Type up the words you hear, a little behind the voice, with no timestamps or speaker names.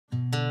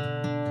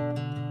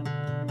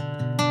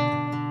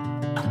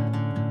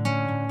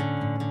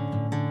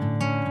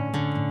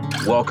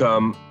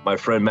welcome my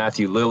friend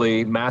Matthew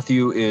Lilly.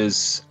 Matthew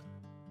is,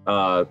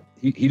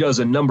 he does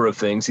a number of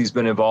things. He's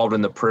been involved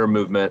in the prayer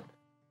movement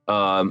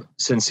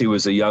since he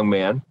was a young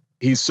man.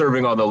 He's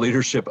serving on the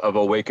leadership of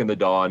Awaken the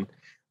Dawn,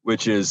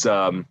 which is,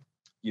 a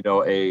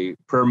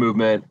prayer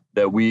movement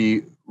that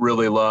we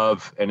really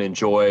love and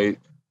enjoy,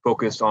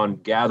 focused on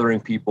gathering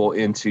people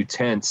into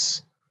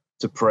tents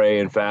to pray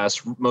and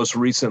fast. Most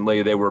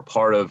recently, they were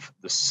part of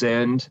the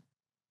Send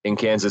in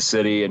Kansas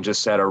City and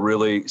just had a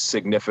really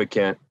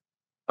significant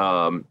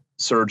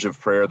surge of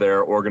prayer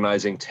there,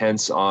 organizing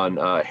tents on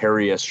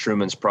Harry S.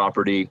 Truman's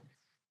property,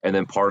 and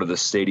then part of the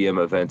stadium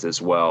event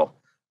as well.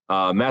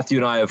 Matthew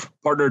and I have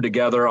partnered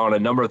together on a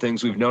number of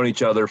things. We've known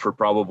each other for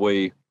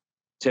probably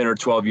 10 or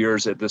 12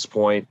 years at this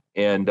point,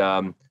 and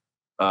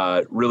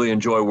really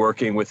enjoy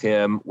working with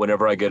him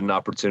whenever I get an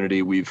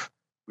opportunity. We've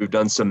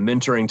done some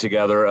mentoring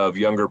together of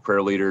younger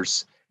prayer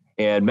leaders,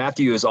 and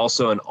Matthew is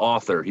also an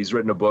author. He's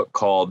written a book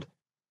called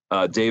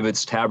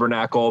David's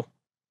Tabernacle.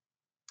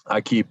 I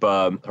keep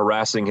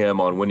harassing him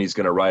on when he's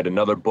going to write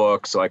another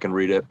book so I can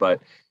read it, but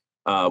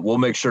we'll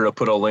make sure to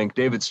put a link.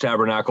 David's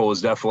Tabernacle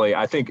was definitely,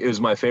 I think it was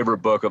my favorite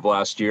book of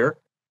last year.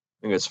 I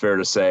think it's fair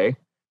to say.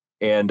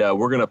 And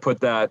we're going to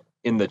put that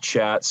in the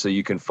chat so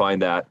you can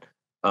find that.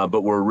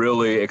 But we're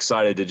really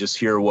excited to just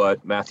hear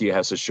what Matthew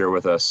has to share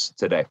with us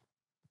today.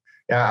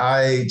 Yeah,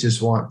 I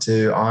just want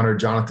to honor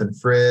Jonathan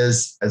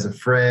Frizz as a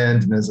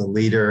friend and as a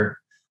leader.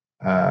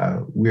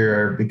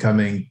 We're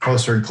becoming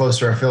closer and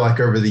closer, I feel like,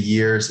 over the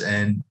years,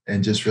 and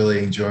just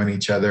really enjoying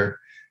each other,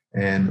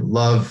 and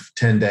love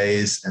 10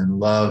 days and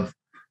love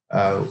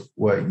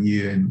what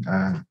you and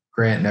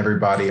Grant and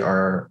everybody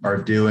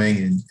are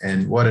doing.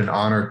 And what an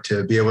honor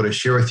to be able to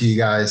share with you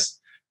guys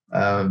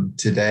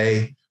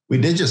today. We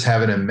did just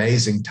have an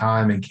amazing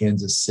time in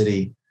Kansas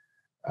City.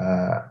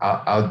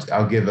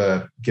 I'll give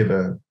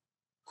a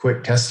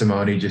quick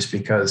testimony just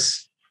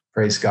because,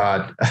 praise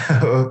God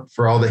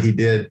for all that he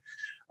did.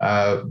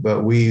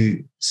 But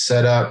we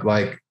set up,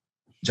 like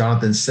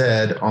Jonathan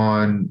said,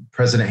 on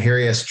President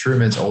Harry S.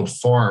 Truman's old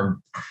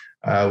farm,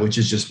 which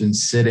has just been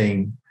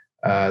sitting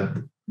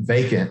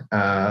vacant,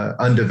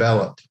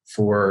 undeveloped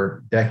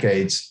for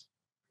decades.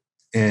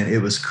 And it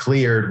was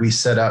cleared. We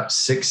set up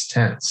 6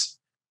 tents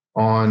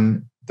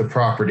on the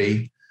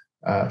property.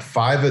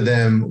 5 of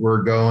them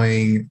were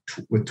going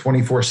with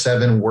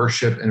 24/7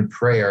 worship and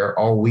prayer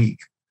all week.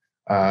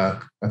 A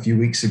few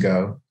weeks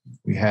ago,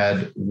 we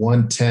had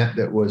 1 tent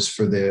that was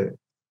for the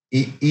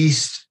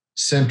east,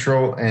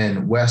 central,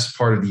 and west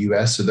part of the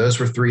U.S. So those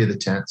were 3 of the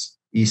tents,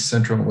 east,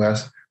 central, and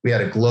west. We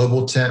had a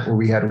global tent where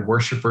we had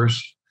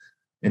worshipers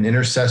and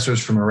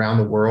intercessors from around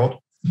the world,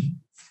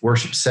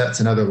 worship sets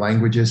in other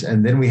languages.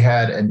 And then we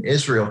had an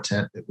Israel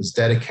tent that was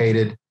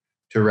dedicated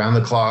to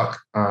around-the-clock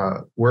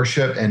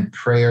worship and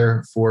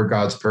prayer for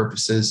God's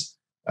purposes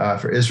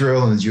for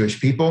Israel and the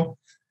Jewish people.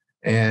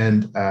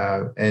 And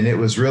it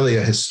was really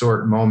a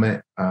historic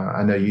moment.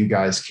 I know you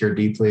guys care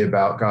deeply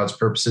about God's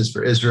purposes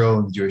for Israel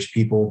and the Jewish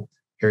people.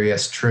 Harry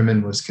S.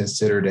 Truman was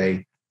considered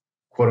a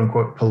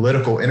quote-unquote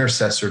political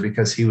intercessor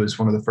because he was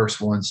one of the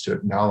first ones to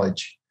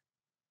acknowledge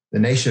the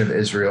nation of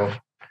Israel.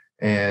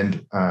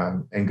 And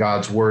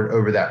God's word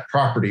over that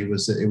property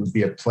was that it would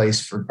be a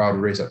place for God to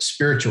raise up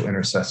spiritual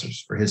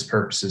intercessors for his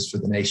purposes for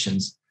the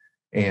nations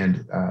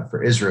and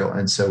for Israel.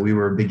 And so we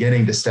were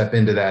beginning to step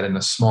into that in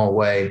a small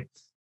way.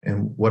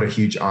 And what a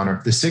huge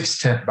honor. The 6th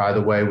tent, by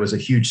the way, was a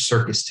huge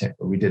circus tent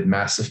where we did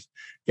massive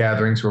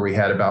gatherings where we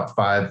had about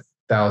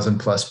 5,000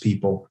 plus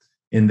people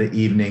in the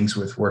evenings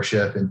with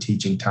worship and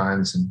teaching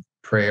times and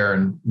prayer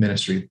and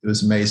ministry. It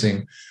was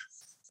amazing.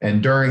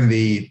 And during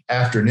the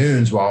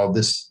afternoons, while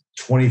this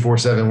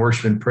 24/7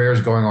 worship and prayer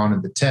is going on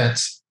in the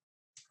tents,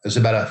 there's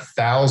about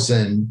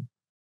 1,000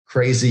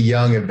 crazy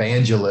young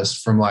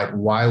evangelists from like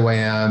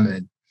YWAM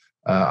and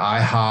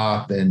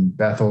IHOP and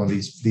Bethel and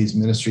these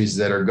ministries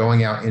that are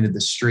going out into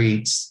the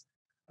streets,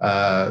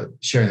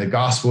 sharing the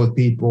gospel with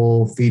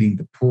people, feeding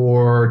the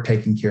poor,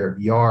 taking care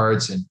of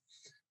yards. And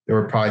there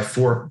were probably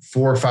 400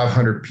 or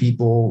 500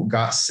 people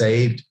got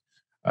saved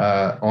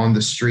on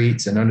the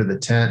streets and under the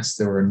tents.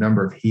 There were a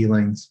number of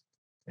healings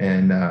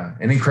and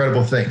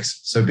incredible things.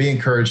 So be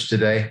encouraged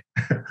today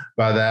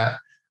by that.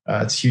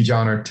 It's a huge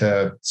honor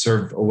to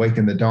serve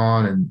Awaken the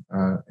Dawn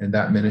and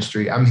that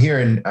ministry. I'm here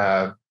in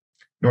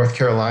North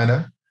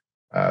Carolina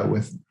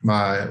with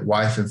my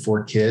wife and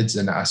 4 kids,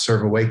 and I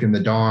serve Awaken the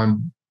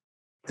Dawn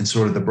and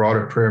sort of the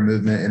broader prayer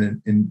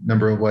movement in a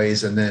number of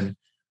ways. And then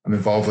I'm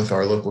involved with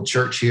our local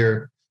church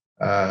here,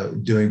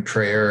 doing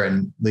prayer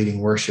and leading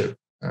worship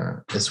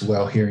as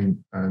well here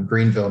in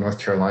Greenville, North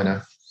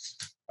Carolina.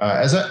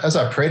 As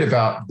I prayed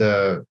about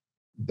the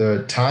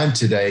time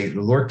today,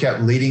 the Lord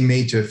kept leading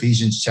me to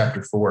Ephesians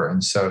chapter 4.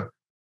 And so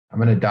I'm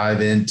going to dive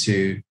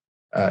into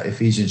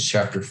Ephesians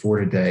chapter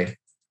 4 today.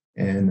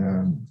 And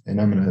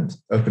I'm going to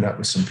open up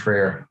with some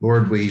prayer.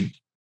 Lord, we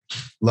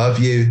love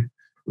you.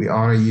 We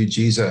honor you,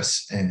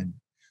 Jesus. And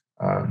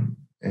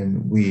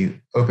we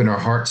open our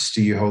hearts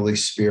to you, Holy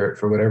Spirit,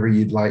 for whatever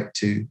you'd like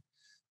to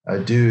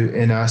do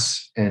in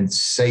us and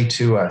say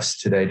to us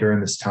today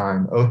during this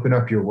time. Open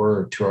up your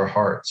word to our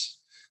hearts.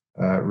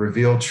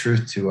 Reveal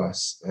truth to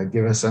us.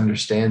 Give us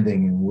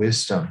understanding and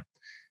wisdom,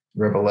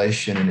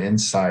 revelation and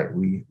insight.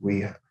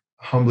 We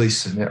humbly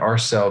submit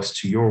ourselves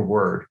to your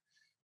word,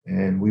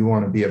 and we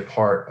want to be a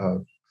part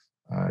of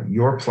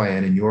your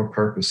plan and your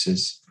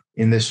purposes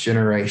in this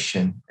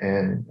generation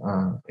and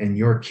in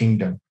your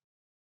kingdom.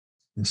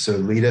 And so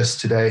lead us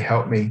today.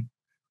 Help me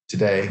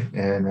today.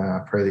 And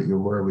I pray that your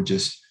word would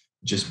just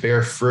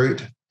bear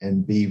fruit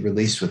and be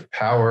released with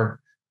power,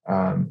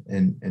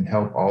 and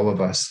help all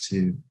of us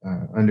to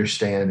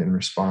understand and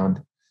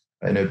respond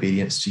in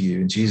obedience to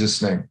you. In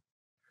Jesus' name,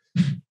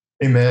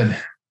 amen.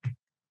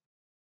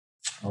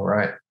 All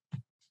right.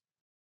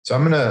 So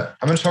I'm gonna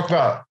talk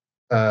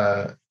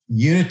about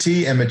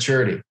unity and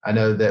maturity. I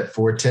know that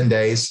for 10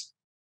 days,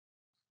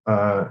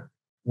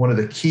 one of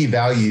the key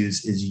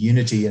values is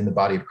unity in the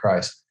body of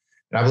Christ.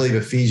 And I believe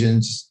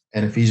Ephesians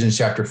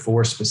chapter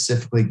 4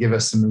 specifically give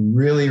us some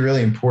really,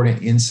 really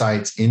important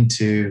insights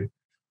into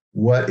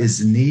what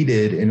is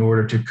needed in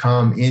order to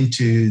come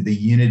into the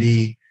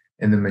unity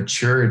and the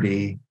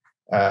maturity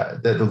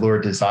that the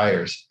Lord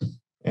desires.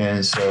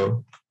 And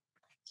so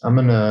I'm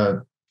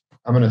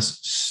gonna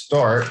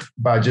start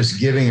by just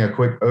giving a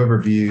quick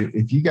overview.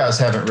 If you guys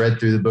haven't read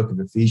through the book of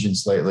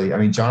Ephesians lately, I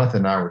mean, Jonathan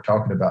and I were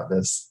talking about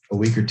this a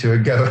week or two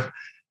ago.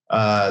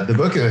 The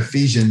book of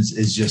Ephesians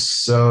is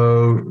just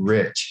so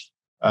rich.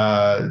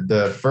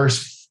 The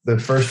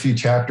first few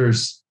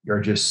chapters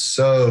are just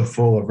so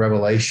full of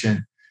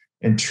revelation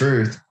and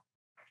truth.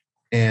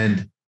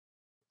 And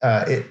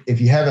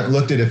if you haven't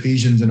looked at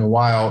Ephesians in a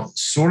while,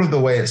 sort of the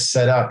way it's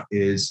set up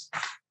is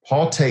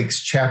Paul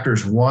takes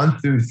chapters 1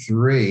 through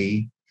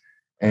 3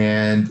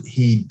 and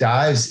he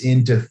dives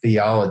into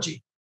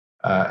theology,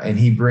 and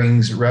he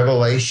brings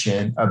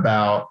revelation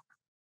about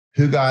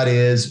who God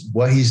is,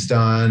 what he's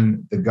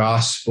done, the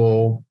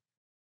gospel,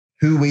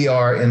 who we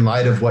are in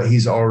light of what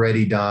he's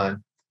already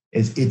done.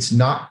 It's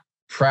not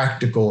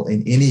practical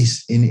in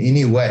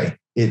any way.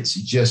 It's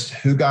just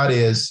who God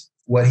is,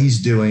 what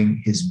he's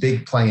doing, his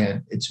big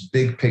plan. It's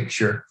big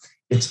picture.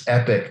 It's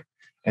epic.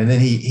 And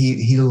then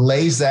he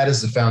lays that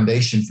as the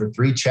foundation for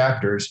 3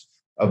 chapters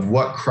of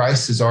what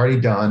Christ has already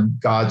done.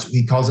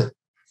 He calls it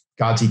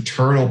God's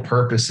eternal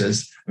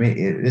purposes. I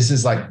mean, this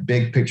is like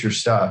big picture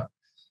stuff.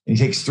 And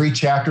he takes 3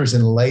 chapters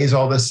and lays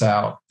all this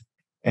out.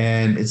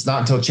 And it's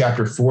not until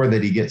chapter 4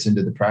 that he gets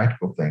into the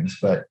practical things.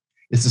 But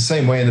it's the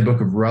same way in the book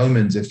of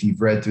Romans. If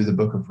you've read through the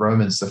book of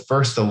Romans, the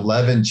first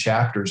 11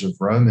 chapters of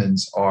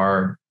Romans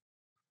are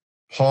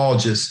Paul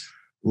just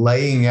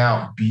laying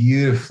out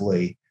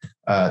beautifully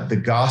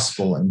the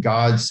gospel and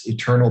God's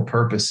eternal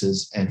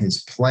purposes and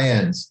his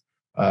plans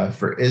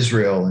for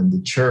Israel and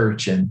the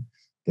church and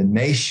the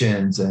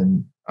nations,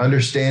 and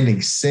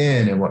understanding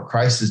sin and what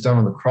Christ has done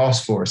on the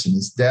cross for us and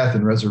his death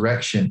and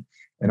resurrection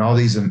and all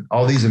these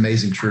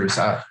amazing truths.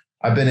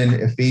 I've been in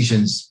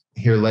Ephesians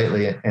here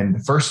lately, and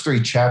the first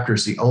 3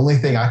 chapters, the only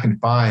thing I can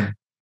find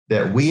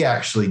that we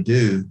actually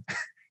do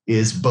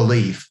is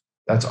believe.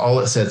 That's all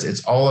it says.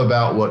 It's all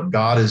about what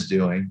God is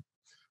doing,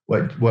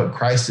 what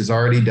Christ has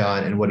already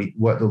done, and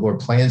what the Lord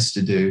plans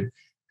to do,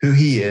 who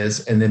he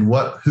is, and then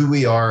who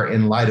we are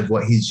in light of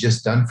what he's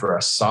just done for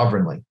us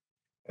sovereignly.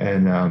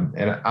 And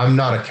I'm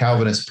not a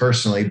Calvinist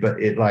personally, but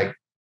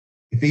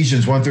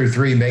Ephesians 1 through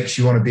 3 makes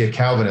you want to be a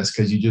Calvinist,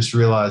 because you just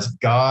realize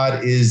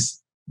God is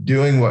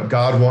doing what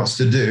God wants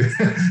to do,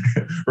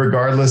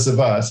 regardless of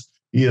us.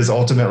 He is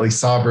ultimately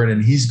sovereign,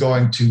 and he's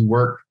going to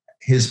work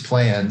his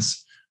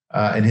plans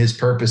and his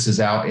purposes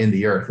out in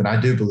the earth. And I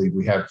do believe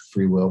we have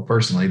free will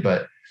personally,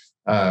 but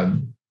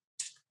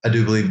I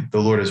do believe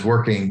the Lord is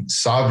working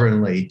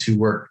sovereignly to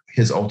work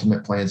his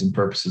ultimate plans and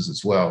purposes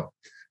as well.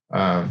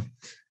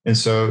 And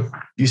so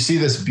you see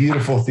this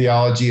beautiful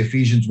theology,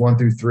 Ephesians 1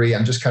 through 3.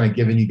 I'm just kind of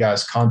giving you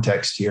guys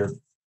context here.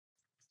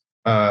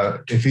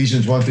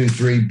 Ephesians 1 through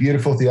 3,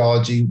 beautiful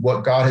theology,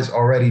 what God has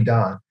already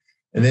done.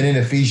 And then in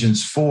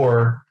Ephesians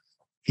 4,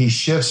 he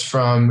shifts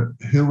from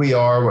who we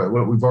are,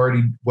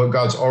 what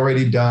God's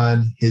already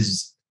done,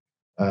 his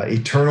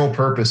eternal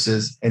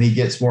purposes, and he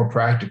gets more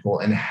practical.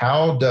 And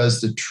how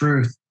does the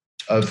truth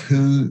of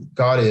who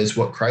God is,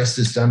 what Christ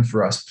has done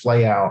for us,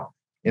 play out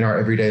in our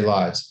everyday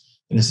lives?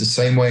 And it's the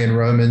same way in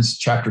Romans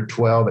chapter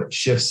 12. It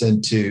shifts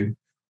into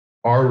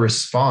our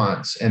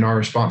response and our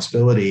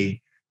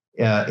responsibility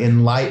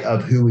in light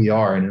of who we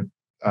are and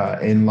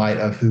in light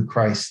of who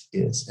Christ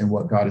is and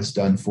what God has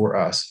done for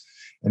us.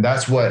 And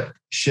that's what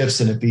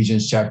shifts in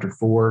Ephesians chapter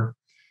 4.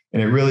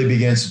 And it really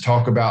begins to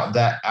talk about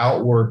that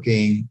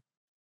outworking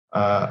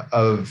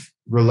of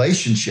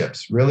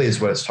relationships, really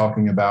is what it's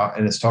talking about.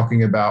 And it's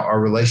talking about our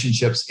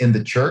relationships in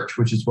the church,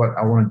 which is what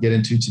I want to get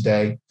into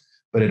today.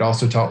 But it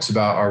also talks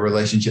about our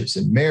relationships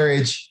in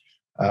marriage,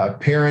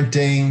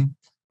 parenting,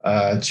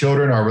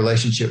 children, our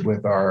relationship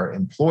with our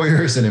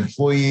employers and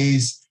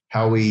employees,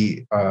 how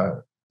we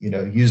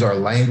use our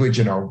language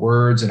and our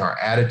words and our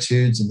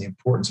attitudes, and the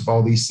importance of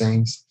all these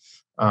things.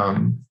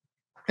 And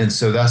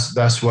so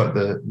that's what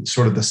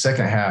the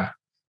second half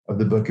of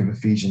the book of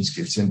Ephesians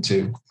gets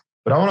into.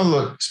 But I want to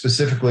look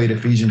specifically at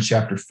Ephesians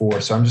chapter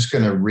 4. So I'm just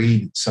going to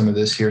read some of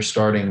this here,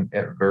 starting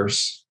at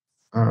verse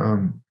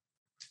 1.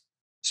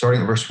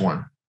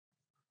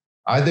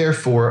 I,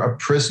 therefore, a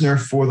prisoner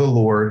for the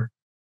Lord,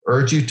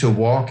 urge you to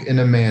walk in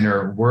a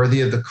manner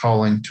worthy of the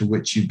calling to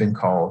which you've been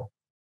called,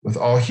 with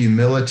all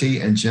humility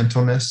and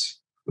gentleness,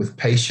 with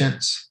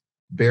patience,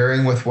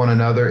 bearing with one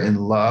another in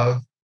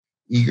love,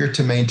 eager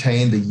to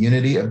maintain the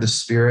unity of the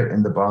Spirit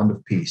and the bond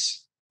of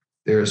peace.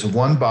 There is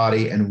one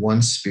body and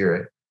one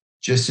Spirit,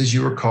 just as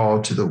you were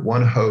called to the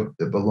one hope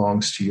that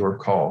belongs to your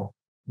call,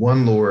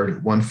 one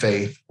Lord, one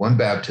faith, one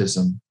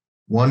baptism,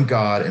 one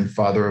God and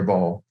Father of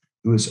all,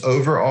 who is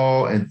over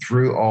all and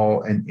through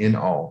all and in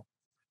all.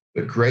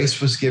 But grace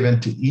was given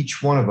to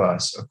each one of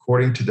us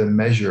according to the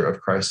measure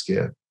of Christ's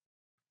gift.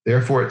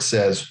 Therefore it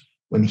says,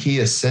 when he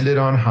ascended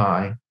on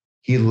high,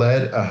 he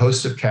led a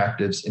host of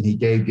captives and he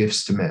gave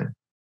gifts to men.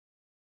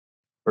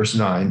 Verse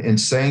 9, in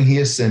saying he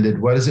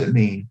ascended, what does it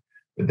mean?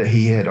 But that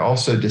he had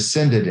also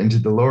descended into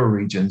the lower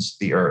regions,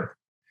 the earth.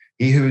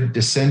 He who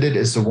descended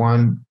is the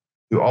one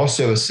who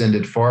also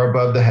ascended far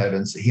above the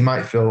heavens, that he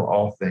might fill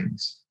all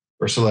things.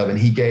 Verse 11,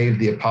 he gave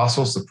the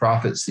apostles, the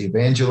prophets, the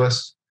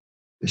evangelists,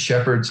 the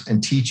shepherds,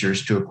 and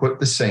teachers to equip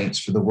the saints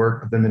for the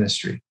work of the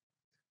ministry,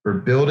 for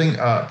building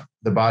up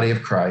the body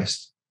of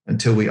Christ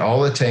until we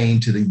all attain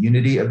to the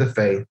unity of the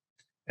faith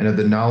and of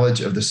the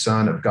knowledge of the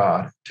Son of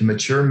God, to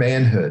mature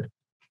manhood,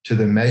 to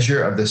the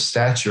measure of the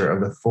stature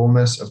of the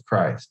fullness of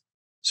Christ,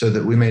 so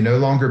that we may no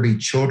longer be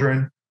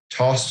children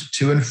tossed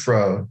to and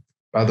fro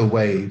by the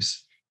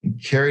waves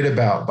and carried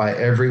about by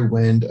every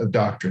wind of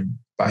doctrine,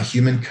 by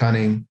human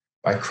cunning,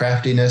 by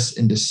craftiness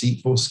and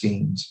deceitful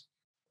schemes.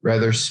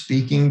 Rather,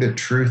 speaking the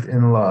truth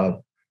in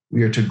love,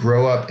 we are to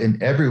grow up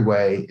in every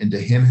way into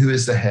him who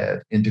is the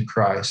head, into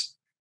Christ,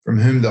 from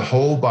whom the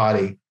whole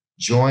body,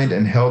 joined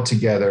and held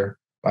together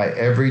by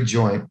every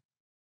joint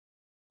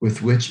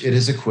with which it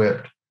is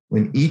equipped,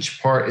 when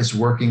each part is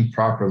working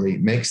properly,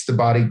 makes the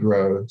body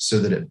grow so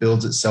that it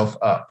builds itself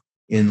up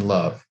in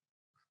love.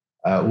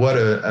 What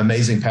an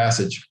amazing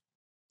passage.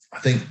 I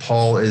think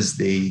Paul is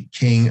the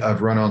king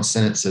of run-on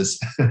sentences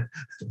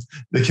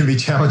that can be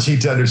challenging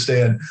to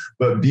understand,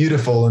 but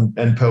beautiful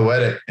and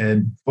poetic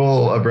and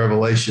full of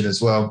revelation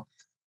as well.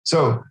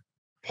 So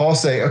Paul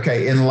say,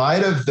 okay, in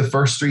light of the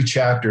first 3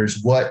 chapters,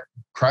 what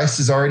Christ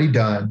has already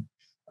done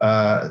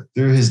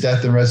through his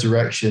death and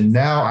resurrection,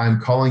 now I'm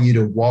calling you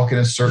to walk in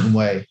a certain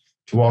way,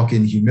 to walk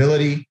in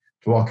humility,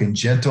 to walk in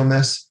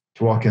gentleness,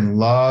 to walk in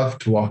love,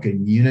 to walk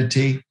in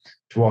unity,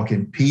 to walk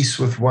in peace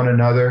with one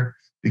another,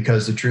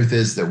 because the truth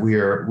is that we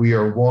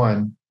are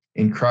one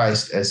in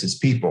Christ as his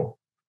people.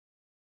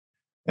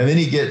 And then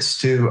he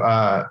gets to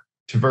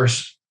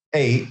verse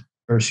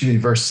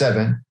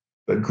 7.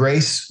 But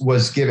grace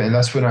was given, and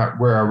that's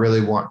where I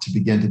really want to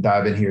begin to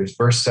dive in here, is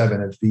verse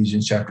 7 of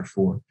Ephesians chapter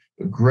 4.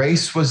 But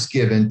grace was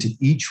given to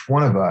each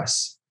one of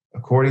us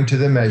according to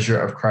the measure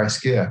of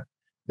Christ's gift.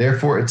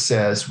 Therefore it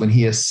says, when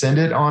he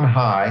ascended on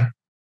high,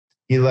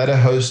 he led a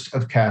host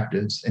of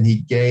captives and he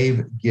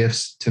gave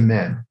gifts to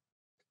men.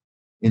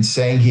 In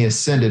saying he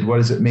ascended, what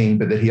does it mean?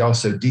 But that he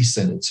also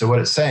descended. So what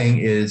it's saying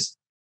is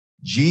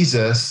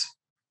Jesus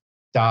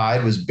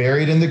died, was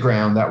buried in the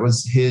ground. That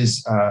was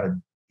his,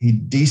 he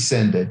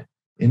descended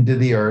into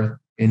the earth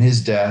in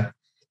his death,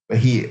 but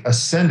he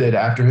ascended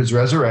after his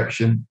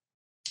resurrection.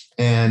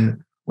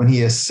 And when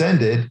he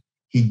ascended,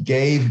 he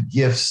gave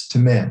gifts to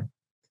men.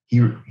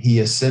 He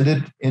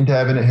ascended into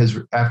heaven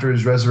after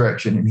his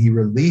resurrection, and he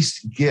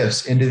released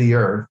gifts into the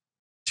earth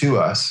to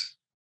us.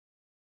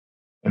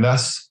 And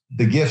that's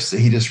the gifts that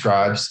he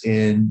describes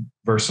in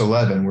verse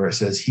 11, where it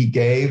says, he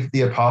gave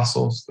the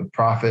apostles, the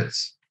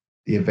prophets,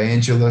 the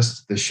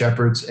evangelists, the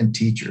shepherds, and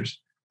teachers.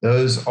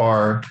 Those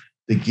are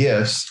the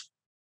gifts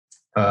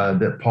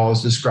that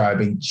Paul's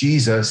describing,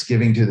 Jesus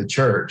giving to the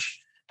church.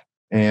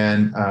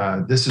 And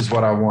this is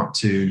what I want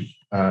to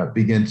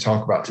begin to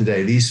talk about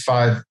today. These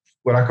 5,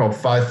 what I call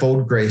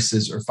 5-fold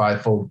graces or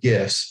 5-fold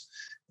gifts.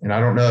 And I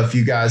don't know if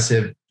you guys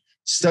have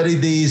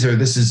studied these or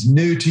this is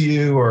new to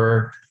you,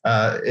 or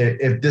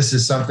if this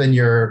is something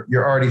you're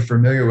already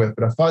familiar with,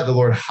 but I thought the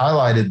Lord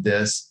highlighted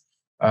this,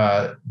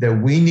 that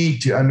we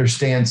need to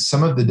understand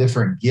some of the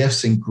different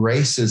gifts and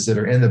graces that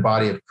are in the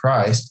body of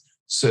Christ.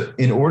 So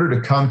in order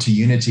to come to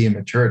unity and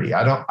maturity,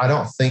 I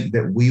don't think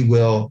that we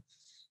will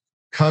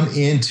come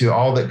into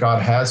all that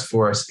God has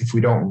for us if we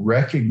don't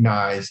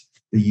recognize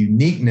the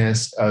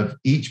uniqueness of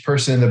each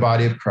person in the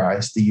body of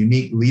Christ, the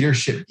unique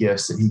leadership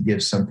gifts that he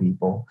gives some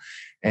people,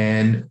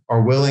 and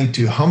are willing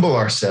to humble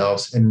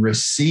ourselves and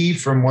receive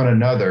from one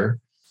another,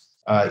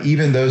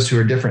 even those who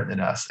are different than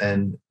us.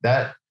 And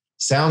that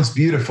sounds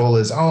beautiful,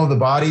 as, oh, the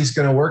body's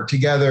going to work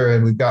together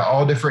and we've got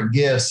all different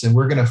gifts and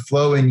we're going to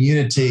flow in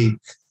unity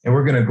and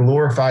we're going to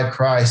glorify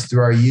Christ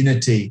through our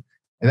unity.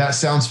 And that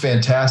sounds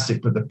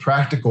fantastic, but the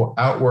practical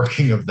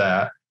outworking of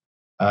that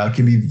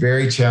can be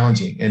very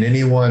challenging. And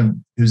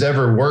anyone who's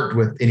ever worked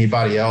with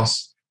anybody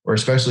else, or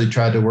especially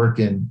tried to work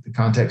in the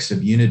context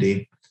of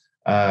unity,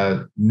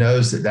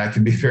 knows that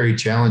can be very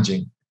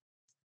challenging.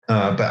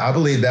 But I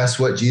believe that's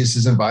what Jesus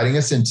is inviting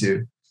us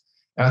into.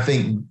 I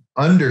think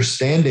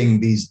understanding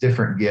these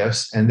different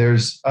gifts, and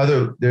there's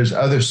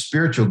other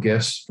spiritual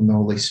gifts from the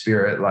Holy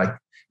Spirit, like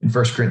in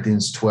 1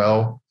 Corinthians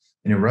 12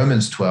 and in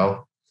Romans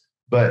 12.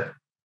 But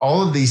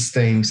all of these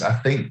things, I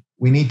think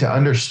we need to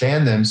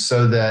understand them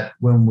so that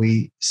when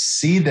we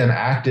see them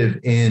active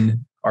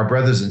in our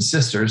brothers and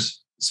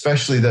sisters,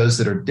 especially those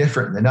that are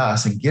different than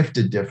us and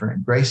gifted different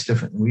and graced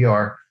different than we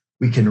are,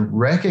 we can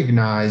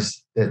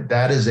recognize that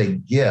that is a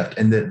gift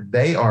and that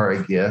they are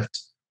a gift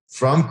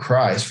from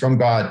Christ, from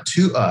God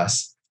to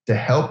us to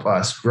help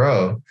us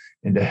grow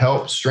and to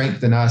help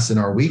strengthen us in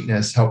our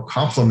weakness, help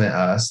complement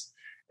us,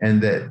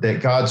 and that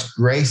God's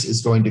grace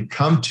is going to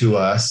come to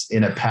us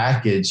in a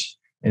package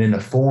and in a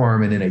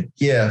form and in a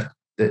gift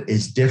that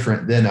is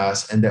different than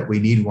us, and that we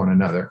need one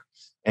another.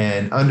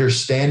 And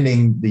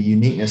understanding the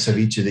uniqueness of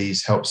each of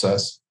these helps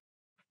us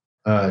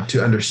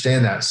to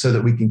understand that, so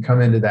that we can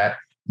come into that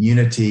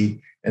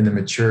unity and the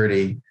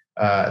maturity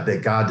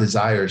that God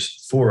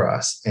desires for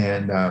us.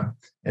 And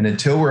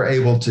until we're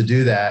able to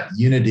do that,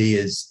 unity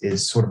is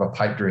sort of a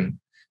pipe dream.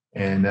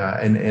 And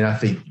I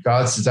think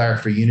God's desire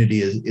for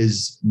unity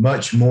is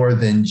much more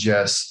than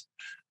just,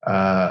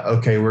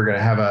 okay, we're going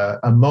to have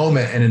a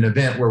moment and an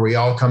event where we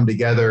all come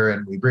together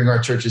and we bring our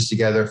churches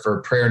together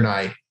for prayer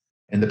night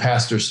and the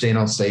pastors stand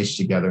on stage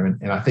together.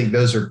 And I think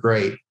those are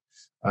great.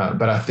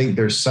 But I think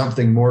there's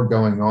something more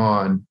going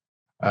on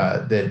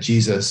that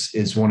Jesus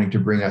is wanting to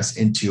bring us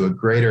into, a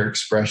greater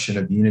expression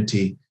of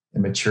unity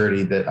and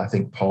maturity that I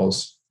think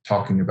Paul's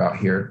talking about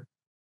here.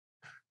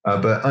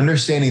 But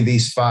understanding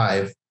these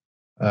fivefold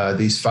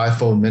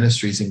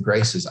ministries and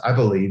graces, I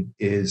believe,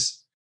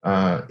 is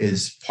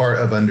part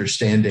of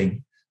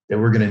understanding that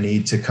we're going to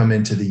need to come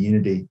into the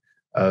unity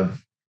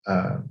of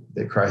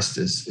that Christ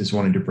is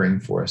wanting to bring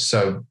for us.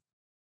 So,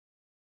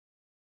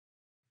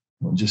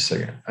 well, just a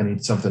second. I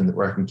need something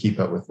where I can keep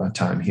up with my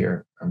time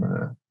here. I'm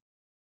going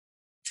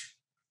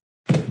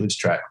to lose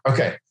track.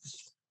 Okay.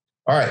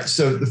 All right.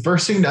 So the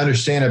first thing to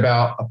understand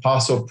about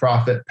apostle,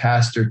 prophet,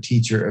 pastor,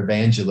 teacher,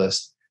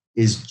 evangelist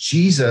is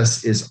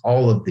Jesus is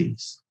all of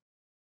these.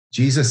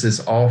 Jesus is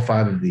all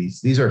five of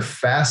these. These are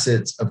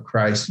facets of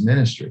Christ's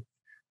ministry.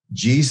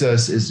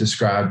 Jesus is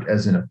described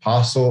as an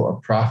apostle, a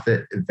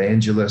prophet,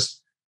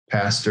 evangelist,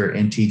 pastor,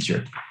 and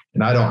teacher.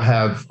 And I don't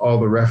have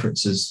all the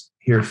references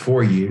here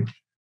for you,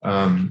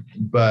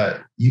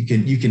 but you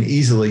can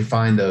easily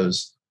find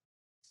those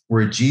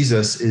where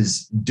Jesus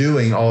is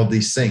doing all of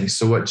these things.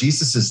 So what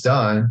Jesus has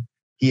done,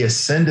 he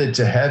ascended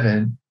to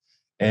heaven,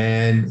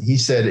 and he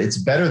said, it's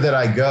better that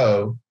I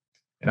go,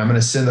 and I'm going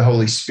to send the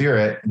Holy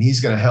Spirit, and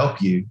he's going to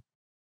help you.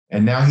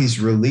 And now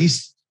he's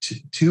released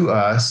to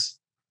us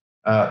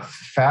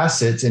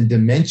facets and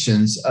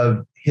dimensions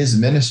of his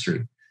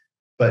ministry,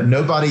 but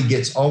nobody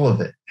gets all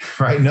of it,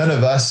 right? None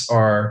of us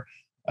are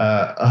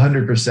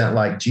 100%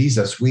 like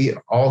Jesus. We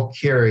all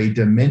carry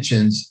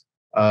dimensions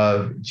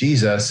of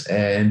Jesus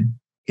and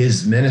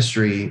his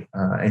ministry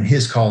and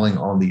his calling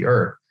on the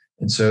earth.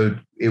 And so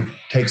it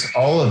takes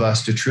all of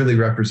us to truly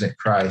represent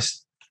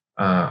Christ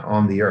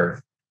on the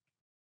earth.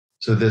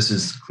 So this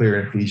is clear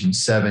in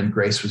Ephesians 7.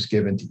 Grace was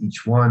given to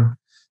each one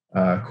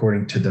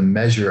according to the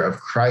measure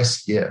of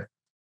Christ's gift.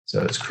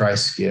 So it's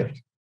Christ's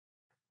gift.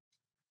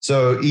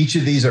 So each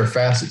of these are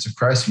facets of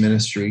Christ's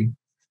ministry.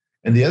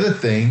 And the other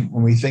thing,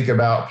 when we think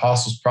about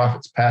apostles,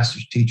 prophets,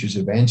 pastors, teachers,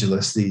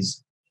 evangelists,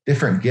 these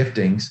different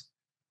giftings,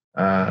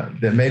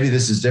 that maybe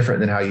this is different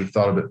than how you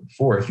thought of it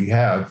before, if you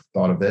have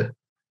thought of it,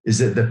 is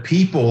that the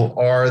people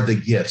are the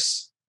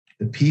gifts.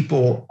 The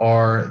people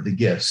are the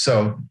gifts.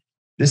 So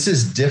this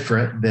is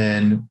different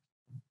than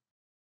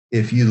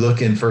if you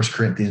look in 1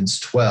 Corinthians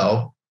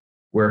 12,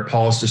 where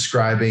Paul's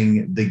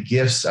describing the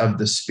gifts of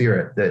the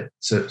Spirit.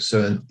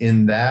 So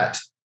in that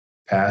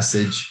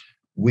passage,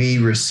 we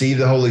receive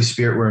the Holy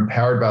Spirit. We're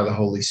empowered by the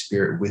Holy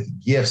Spirit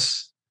with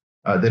gifts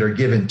that are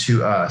given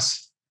to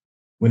us.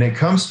 When it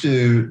comes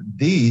to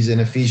these in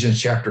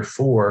Ephesians chapter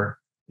 4,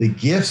 the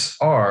gifts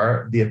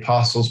are the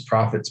apostles,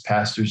 prophets,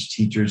 pastors,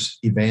 teachers,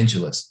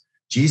 evangelists.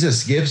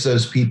 Jesus gives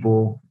those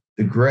people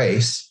the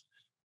grace,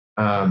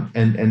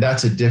 and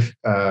that's a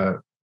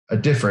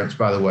difference,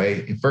 by the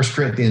way. In 1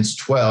 Corinthians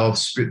 12,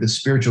 the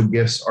spiritual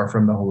gifts are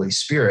from the Holy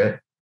Spirit.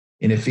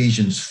 In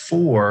Ephesians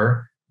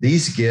 4,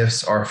 these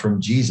gifts are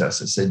from Jesus.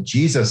 It said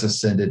Jesus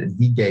ascended and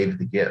he gave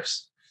the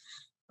gifts.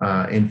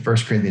 In 1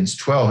 Corinthians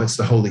 12, it's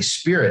the Holy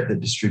Spirit that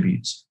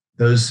distributes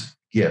those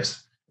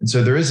gifts. And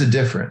so there is a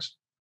difference.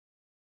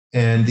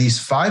 And these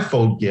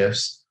fivefold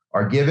gifts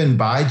are given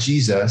by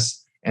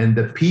Jesus, and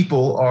the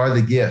people are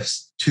the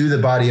gifts to the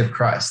body of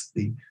Christ,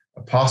 the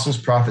apostles,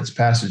 prophets,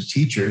 pastors,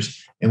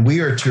 teachers, and we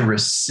are to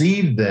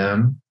receive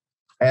them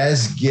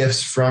as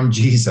gifts from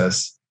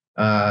Jesus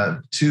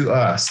to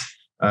us.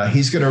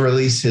 He's going to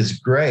release his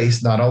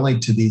grace not only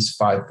to these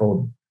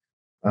fivefold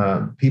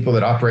people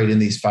that operate in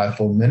these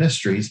fivefold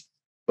ministries,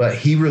 but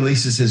he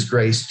releases his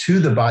grace to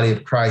the body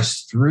of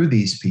Christ through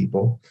these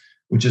people,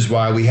 which is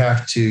why we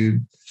have to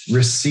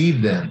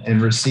receive them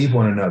and receive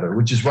one another,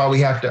 which is why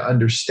we have to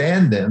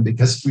understand them,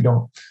 because if we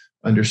don't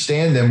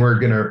understand them,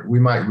 we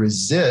might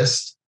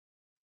resist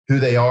who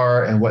they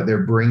are and what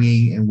they're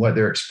bringing and what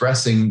they're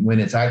expressing, when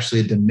it's actually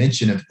a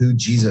dimension of who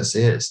Jesus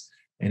is.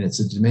 And it's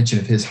a dimension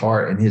of his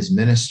heart and his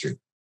ministry.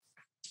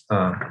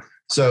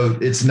 So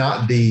it's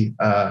not the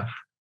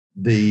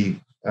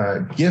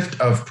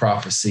gift of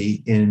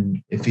prophecy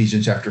in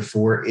Ephesians chapter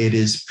 4. It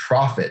is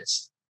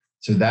prophets.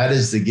 So that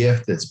is the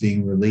gift that's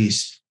being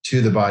released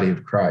to the body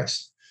of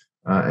Christ.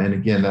 And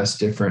again, that's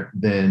different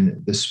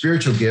than the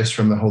spiritual gifts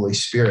from the Holy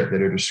Spirit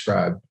that are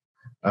described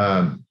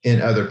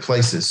in other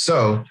places.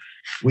 So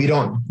we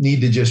don't need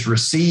to just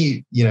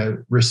receive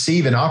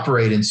and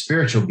operate in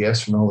spiritual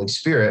gifts from the Holy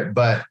Spirit,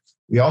 but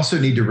we also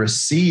need to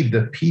receive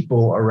the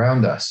people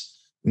around us.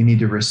 We need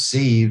to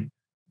receive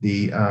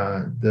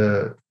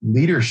the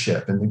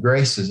leadership and the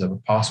graces of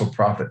apostle,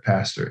 prophet,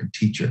 pastor, and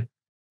teacher.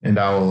 And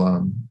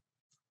I'll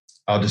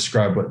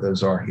describe what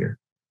those are here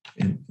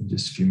in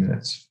just a few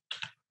minutes.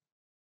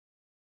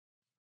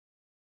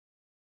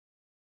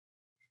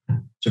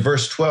 So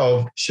verse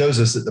 12 shows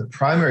us that the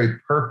primary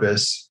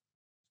purpose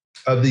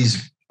of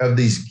these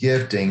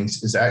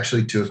giftings is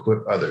actually to equip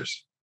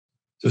others.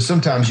 So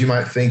sometimes you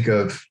might think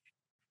of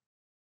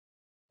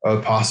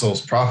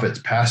apostles, prophets,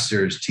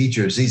 pastors,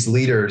 teachers, these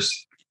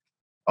leaders.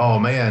 Oh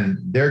man,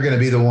 they're going to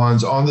be the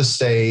ones on the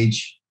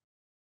stage,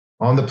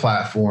 on the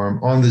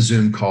platform, on the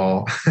Zoom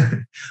call.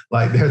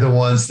 Like they're the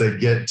ones that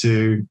get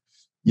to,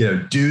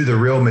 do the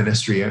real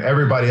ministry, and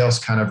everybody else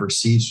kind of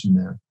receives from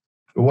them.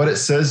 But what it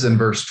says in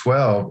verse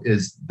 12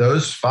 is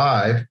those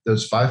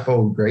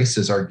fivefold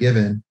graces are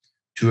given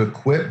to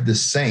equip the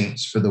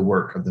saints for the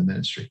work of the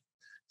ministry.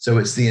 So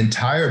it's the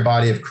entire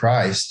body of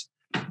Christ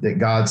that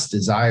God's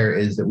desire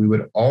is that we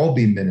would all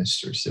be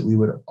ministers, that we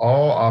would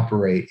all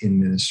operate in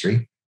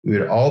ministry. We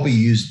would all be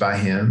used by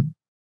him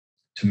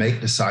to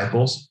make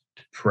disciples,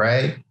 to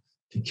pray,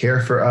 to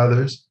care for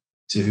others,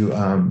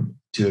 to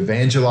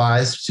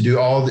evangelize, to do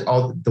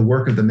all the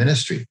work of the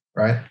ministry,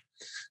 right?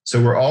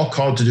 So we're all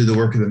called to do the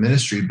work of the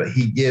ministry, but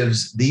he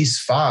gives these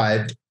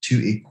five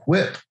to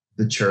equip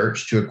the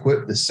church, to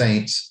equip the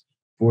saints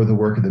for the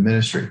work of the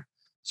ministry.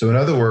 So in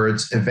other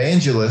words,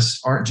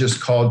 evangelists aren't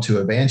just called to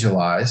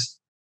evangelize,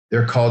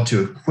 they're called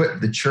to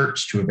equip the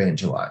church to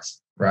evangelize,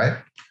 right?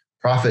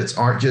 Prophets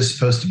aren't just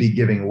supposed to be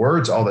giving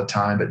words all the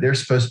time, but they're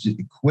supposed to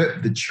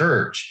equip the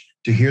church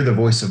to hear the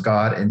voice of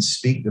God and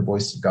speak the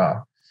voice of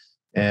God.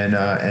 And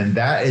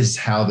that is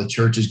how the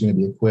church is going to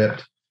be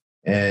equipped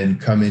and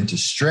come into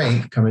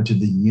strength, come into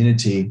the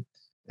unity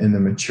and the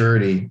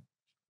maturity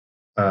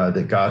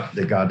that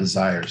God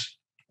desires.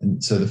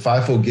 And so the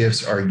fivefold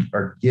gifts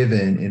are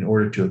given in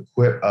order to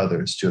equip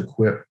others, to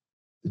equip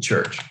the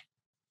church.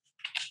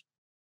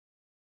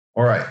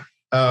 All right.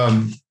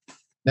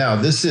 Now,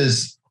 this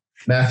is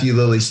Matthew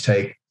Lilly's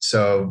take,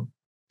 so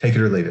take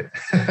it or leave it.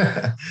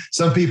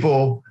 Some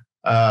people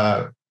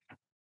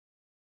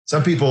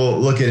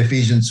look at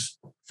Ephesians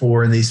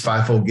 4 and these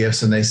fivefold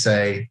gifts, and they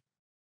say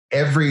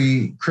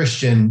every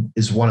Christian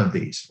is one of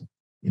these.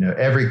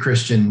 Every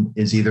Christian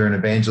is either an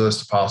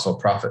evangelist, apostle,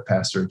 prophet,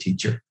 pastor, or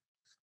teacher.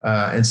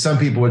 And some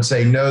people would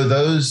say, no,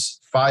 those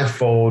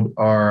fivefold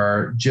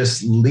are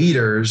just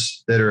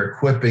leaders that are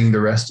equipping the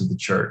rest of the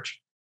church.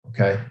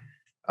 Okay.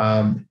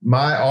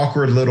 My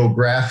awkward little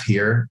graph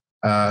here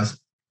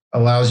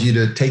allows you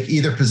to take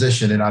either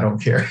position, and I don't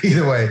care.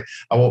 Either way,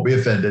 I won't be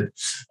offended.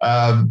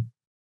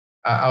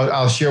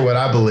 I'll share what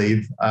I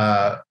believe,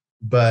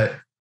 but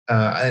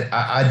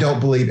I don't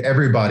believe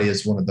everybody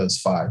is one of those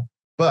five.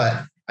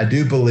 But I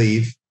do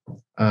believe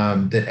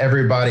that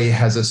everybody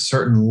has a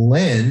certain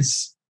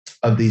lens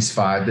of these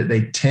five that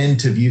they tend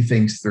to view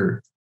things through.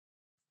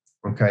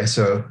 Okay,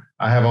 so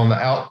I have on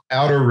the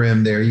outer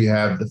rim there, you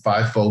have the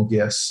fivefold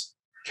gifts,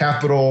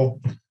 capital,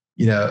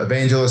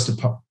 evangelist,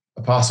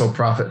 apostle,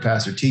 prophet,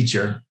 pastor,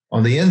 teacher.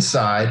 On the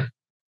inside,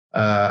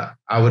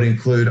 I would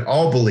include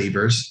all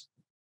believers.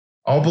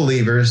 All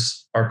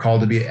believers are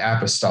called to be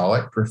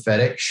apostolic,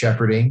 prophetic,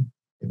 shepherding,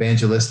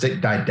 evangelistic,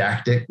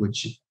 didactic,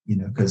 which,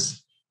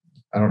 because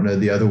I don't know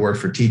the other word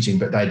for teaching,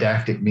 but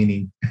didactic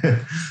meaning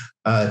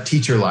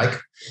teacher-like.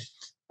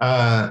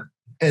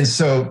 And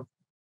so,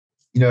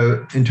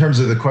 in terms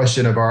of the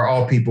question of are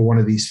all people one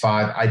of these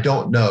five, I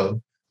don't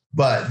know.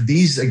 But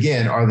these,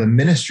 again, are the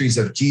ministries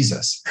of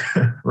Jesus,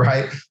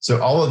 right?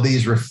 So all of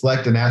these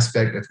reflect an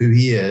aspect of who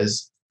he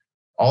is.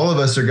 All of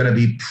us are going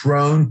to be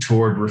prone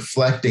toward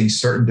reflecting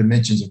certain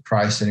dimensions of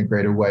Christ in a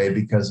greater way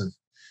because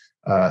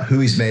of who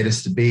he's made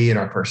us to be and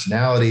our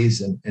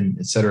personalities and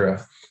et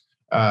cetera.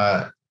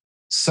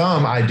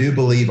 Some, I do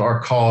believe, are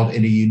called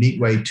in a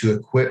unique way to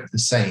equip the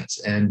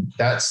saints. And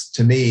that's,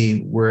 to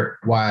me,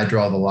 why I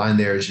draw the line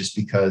there is just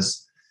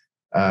because,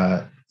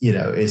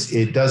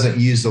 it doesn't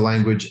use the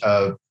language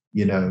of,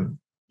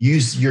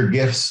 use your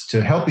gifts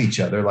to help each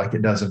other like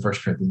it does in 1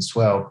 Corinthians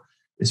 12.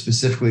 It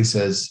specifically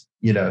says,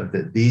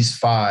 that these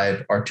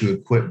five are to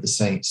equip the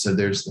saints. So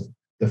there's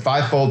the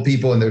fivefold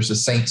people and there's the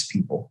saints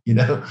people,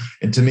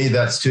 and to me,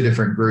 that's two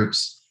different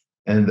groups.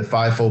 And the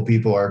fivefold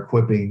people are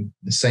equipping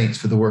the saints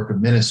for the work of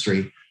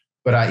ministry.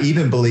 But I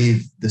even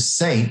believe the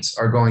saints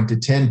are going to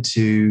tend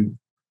to,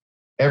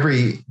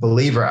 every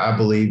believer, I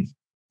believe,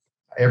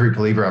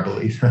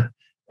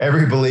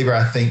 every believer,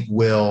 I think,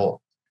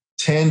 will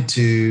tend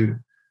to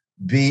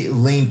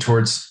lean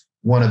towards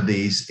one of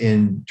these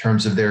in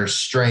terms of their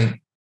strength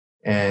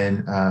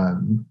and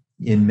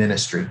in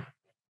ministry.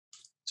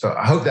 So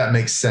I hope that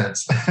makes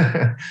sense.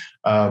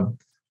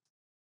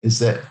 Is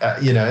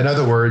that, in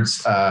other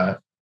words,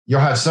 you'll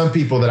have some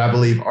people that I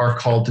believe are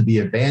called to be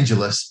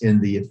evangelists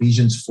in the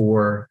Ephesians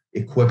 4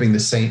 equipping the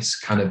saints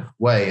kind of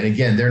way. And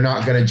again, they're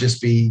not going to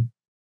just be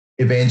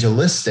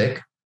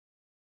evangelistic,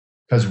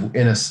 because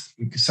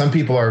some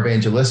people are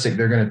evangelistic.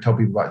 They're going to tell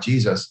people about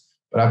Jesus.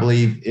 But I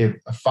believe if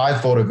a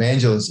fivefold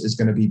evangelist is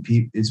going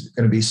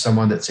to be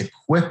someone that's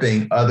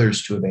equipping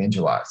others to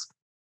evangelize.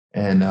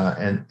 And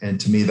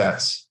to me,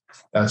 that's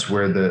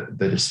where the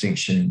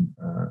distinction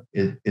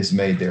is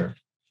made there.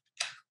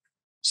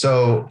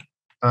 So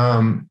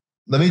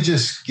let me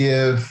just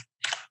give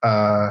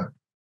a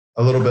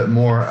little bit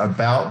more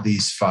about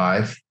these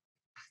five,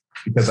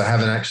 because I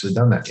haven't actually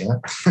done that yet.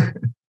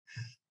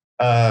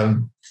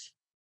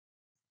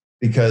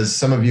 Because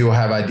some of you will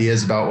have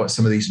ideas about what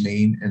some of these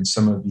mean, and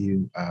some of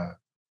you,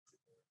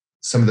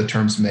 some of the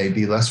terms may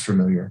be less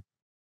familiar.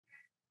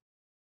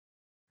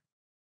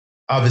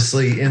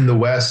 Obviously, in the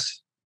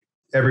West,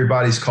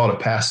 everybody's called a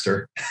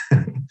pastor.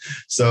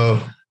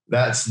 So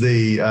that's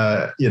the,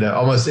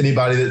 almost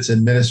anybody that's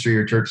in ministry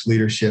or church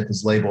leadership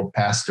is labeled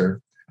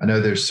pastor. I know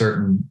there's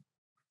certain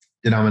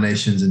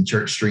denominations and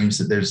church streams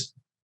that there's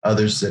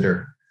others that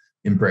are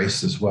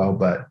embraced as well,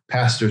 but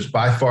pastor's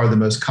by far the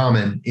most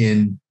common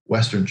in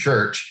Western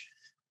church.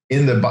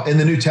 In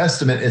the New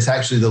Testament, it's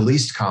actually the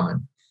least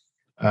common.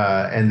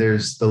 And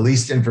there's the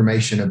least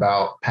information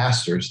about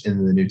pastors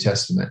in the New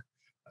Testament.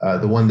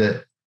 The one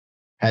that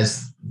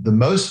has the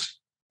most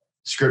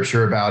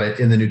scripture about it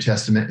in the New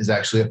Testament is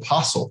actually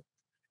apostle.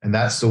 And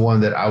that's the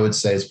one that I would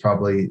say is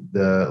probably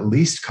the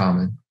least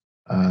common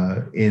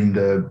in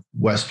the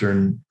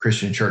Western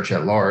Christian church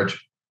at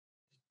large.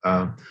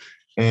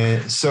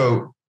 And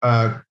so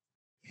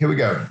here we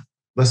go.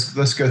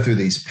 Let's go through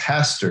these.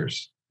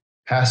 Pastors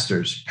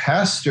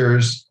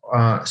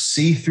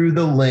see through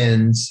the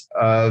lens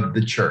of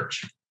the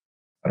church.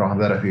 I don't have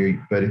that up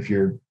here, but if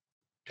you're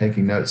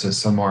taking notes, as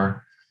some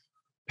are,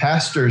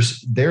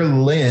 pastors, their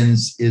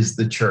lens is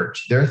the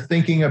church. They're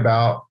thinking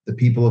about the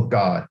people of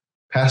God.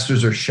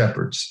 Pastors are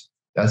shepherds.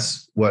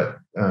 That's what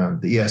the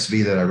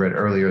ESV that I read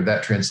earlier,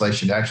 that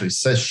translation actually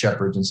says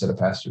shepherds instead of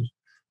pastors.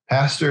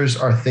 Pastors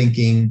are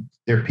thinking,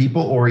 they're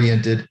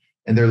people-oriented,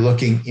 and they're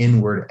looking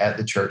inward at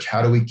the church.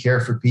 How do we care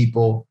for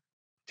people,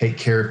 take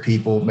care of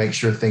people, make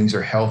sure things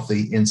are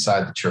healthy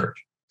inside the church?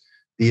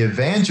 The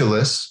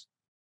evangelist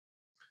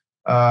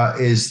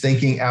is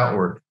thinking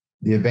outward.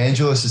 The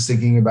evangelist is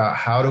thinking about,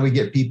 how do we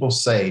get people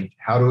saved?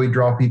 How do we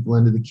draw people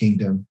into the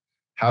kingdom?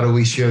 How do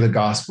we share the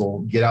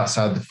gospel, get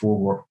outside the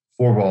four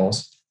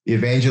walls? The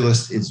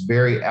evangelist is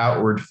very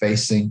outward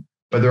facing,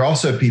 but they're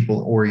also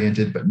people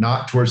oriented, but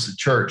not towards the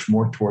church,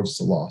 more towards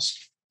the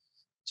lost.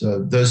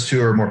 So those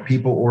two are more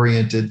people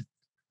oriented.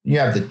 You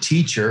have the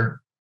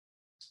teacher.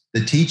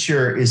 The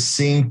teacher is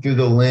seeing through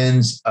the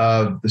lens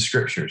of the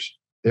scriptures.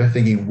 They're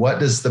thinking, what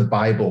does the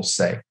Bible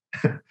say?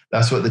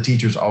 That's what the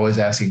teacher's always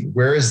asking.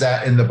 Where is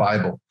that in the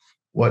Bible?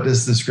 What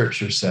does the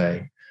scripture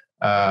say?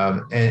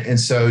 And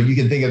so you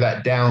can think of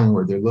that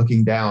downward. They're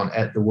looking down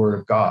at the word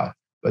of God,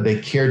 but they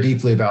care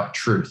deeply about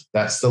truth.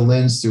 That's the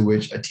lens through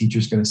which a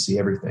teacher's going to see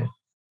everything.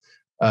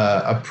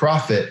 A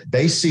prophet,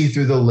 they see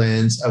through the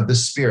lens of the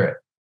Spirit.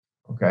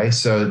 Okay,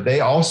 so they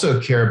also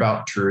care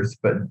about truth,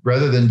 but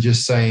rather than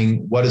just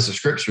saying, what does the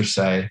scripture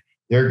say?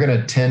 They're going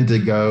to tend to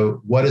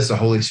go, what is the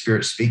Holy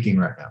Spirit speaking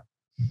right now?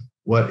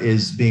 What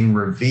is being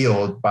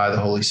revealed by the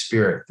Holy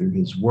Spirit through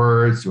his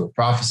words, through a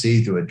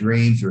prophecy, through a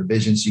dream, through a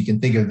vision? So you can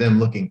think of them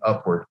looking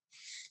upward,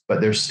 but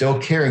they're still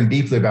caring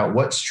deeply about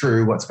what's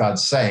true, what's God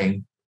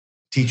saying.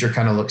 Teacher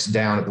kind of looks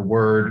down at the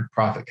word,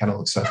 prophet kind of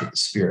looks up at the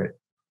Spirit.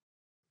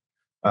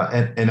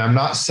 And I'm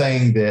not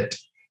saying that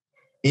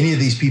any of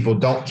these people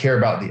don't care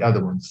about the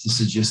other ones.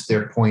 This is just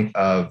their point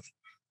of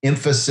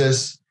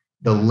emphasis,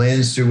 the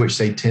lens through which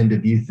they tend to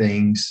view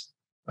things,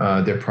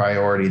 their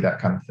priority, that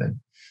kind of thing.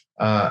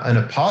 An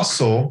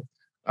apostle,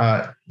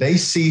 they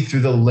see through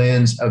the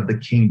lens of the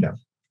kingdom.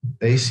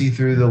 They see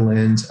through the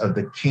lens of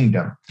the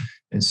kingdom.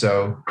 And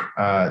so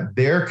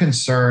they're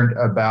concerned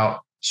about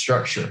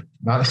structure,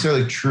 not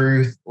necessarily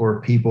truth or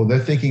people. They're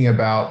thinking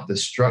about the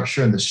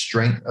structure and the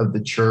strength of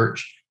the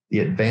church, the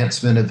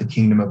advancement of the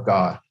kingdom of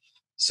God.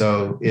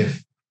 So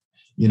if,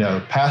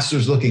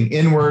 pastor's looking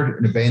inward,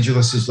 an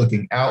evangelist is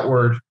looking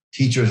outward,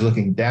 teacher is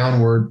looking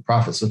downward,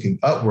 prophet's looking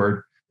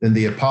upward, then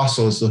the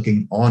apostle is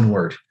looking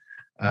onward.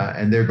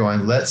 And they're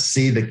going, let's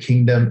see the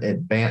kingdom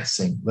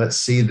advancing. Let's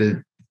see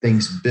the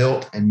things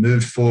built and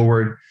moved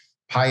forward,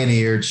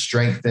 pioneered,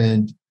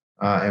 strengthened,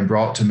 and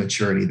brought to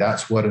maturity.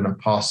 That's what an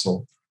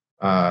apostle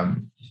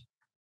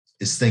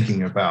is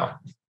thinking about.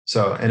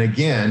 So, and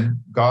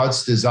again,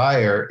 God's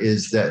desire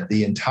is that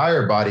the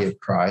entire body of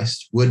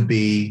Christ would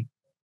be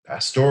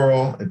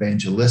pastoral,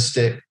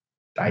 evangelistic,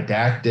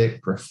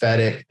 didactic,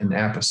 prophetic, and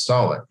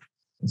apostolic.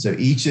 And so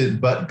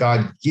but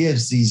God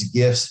gives these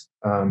gifts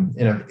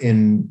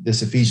in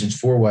this Ephesians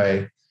 4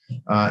 way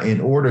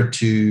in order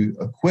to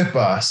equip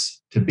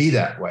us to be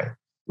that way,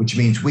 which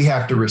means we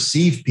have to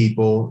receive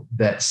people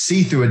that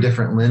see through a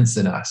different lens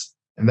than us.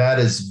 And that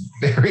is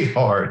very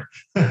hard.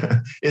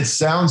 It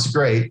sounds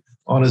great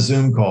on a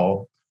Zoom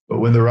call, but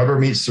when the rubber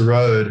meets the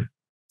road,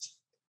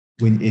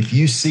 if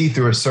you see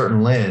through a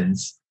certain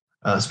lens,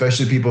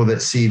 especially people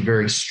that see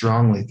very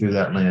strongly through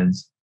that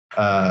lens,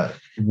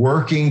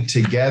 working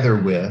together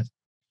with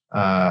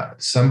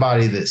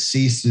somebody that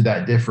sees through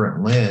that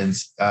different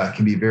lens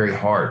can be very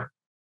hard.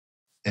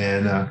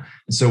 And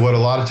so what a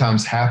lot of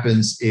times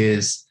happens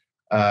is,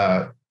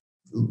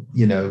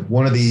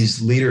 one of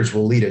these leaders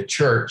will lead a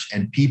church,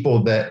 and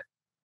people that,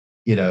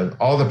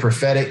 all the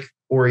prophetic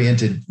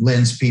oriented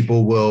lens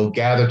people will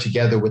gather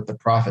together with the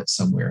prophet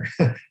somewhere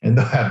and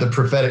they'll have the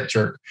prophetic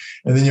church,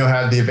 and then you'll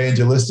have the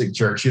evangelistic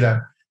church,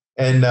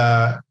 and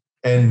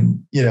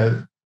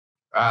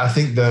I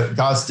think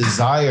God's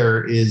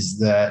desire is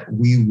that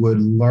we would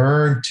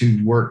learn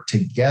to work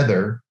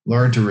together,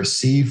 learn to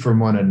receive from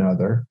one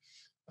another.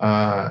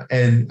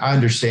 And I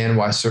understand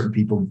why certain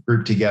people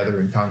group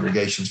together in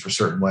congregations for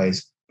certain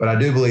ways, but I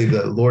do believe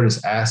that the Lord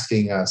is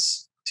asking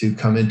us to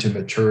come into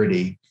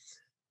maturity,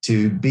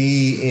 to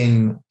be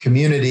in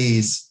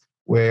communities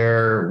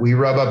where we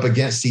rub up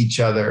against each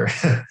other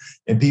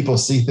and people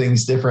see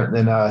things different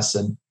than us,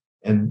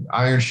 and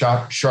iron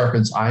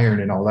sharpens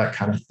iron and all that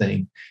kind of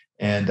thing.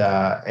 And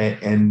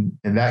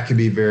that can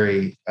be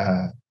very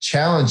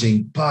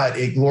challenging, but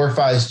it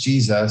glorifies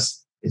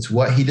Jesus. It's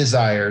what he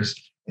desires,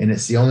 and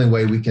it's the only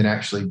way we can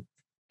actually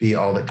be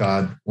all that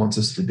God wants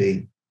us to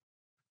be.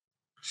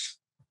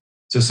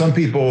 So some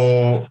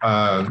people,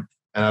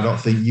 and I don't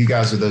think you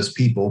guys are those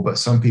people, but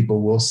some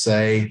people will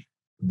say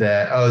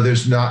that,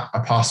 there's not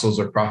apostles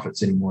or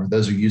prophets anymore.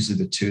 Those are usually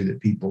the two that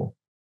people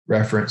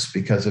reference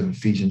because of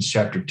Ephesians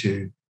chapter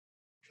 2,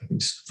 I think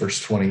it's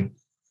verse 20,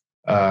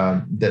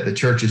 that the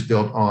church is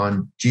built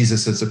on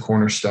Jesus as the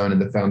cornerstone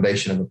and the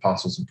foundation of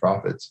apostles and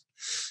prophets.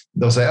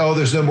 They'll say,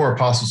 there's no more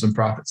apostles and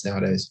prophets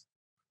nowadays.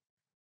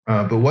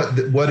 But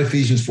what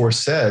Ephesians 4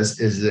 says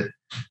is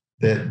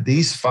that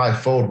these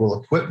fivefold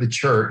will equip the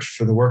church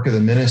for the work of the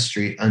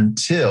ministry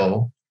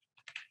until,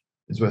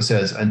 is what it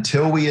says,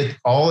 until we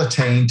all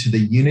attain to the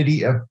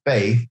unity of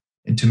faith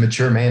and to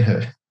mature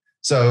manhood.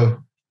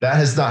 So that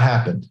has not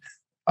happened,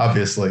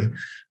 obviously.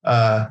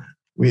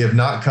 We have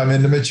not come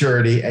into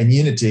maturity and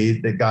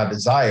unity that God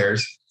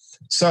desires.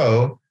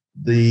 So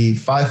the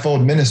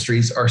fivefold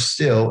ministries are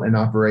still in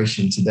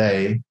operation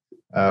today.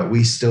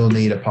 We still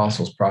need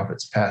apostles,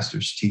 prophets,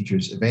 pastors,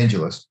 teachers,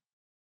 evangelists.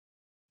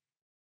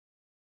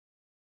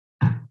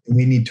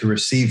 We need to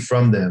receive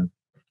from them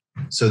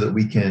so that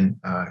we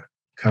can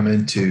come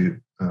into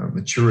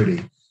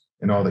maturity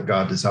in all that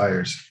God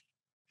desires.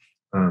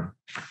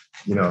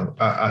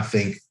 I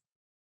think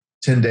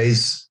 10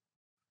 days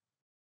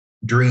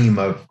dream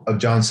of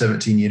John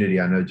 17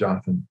 unity. I know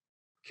Jonathan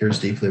cares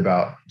deeply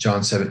about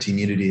John 17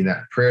 unity and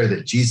that prayer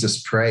that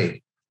Jesus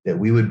prayed, that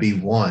we would be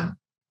one,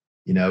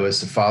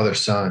 as the Father,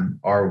 Son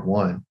are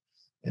one.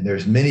 And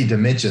there's many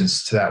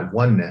dimensions to that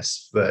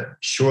oneness, but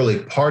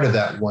surely part of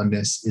that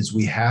oneness is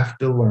we have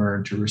to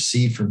learn to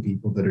receive from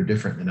people that are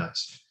different than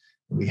us.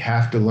 We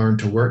have to learn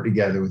to work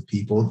together with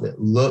people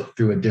that look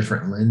through a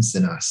different lens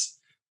than us,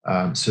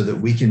 so that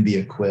we can be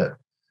equipped.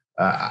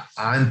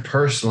 I'm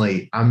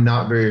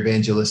not very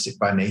evangelistic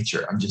by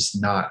nature. I'm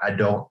just not. I'm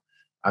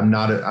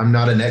not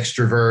an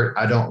extrovert.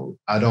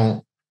 I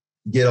don't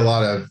get a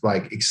lot of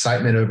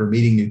excitement over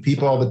meeting new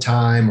people all the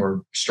time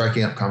or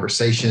striking up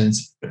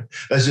conversations.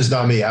 That's just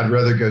not me. I'd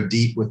rather go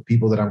deep with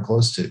people that I'm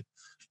close to.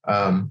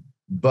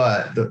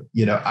 But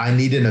I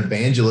need an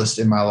evangelist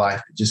in my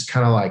life that just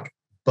kind of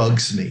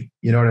bugs me.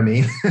 You know what I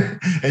mean?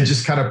 And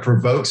just kind of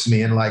provokes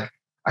me. And I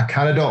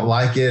kind of don't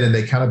like it, and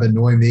they kind of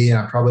annoy me, and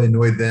I probably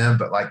annoy them,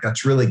 but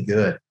that's really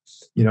good.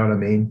 You know what I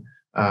mean?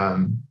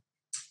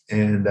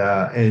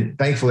 And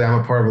thankfully, I'm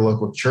a part of a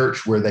local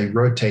church where they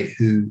rotate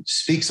who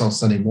speaks on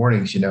Sunday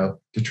mornings, to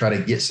try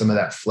to get some of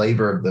that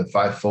flavor of the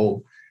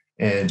fivefold.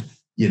 And,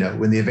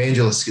 when the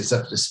evangelist gets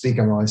up to speak,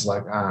 I'm always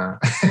like,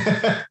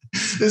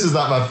 this is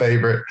not my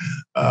favorite.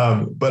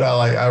 But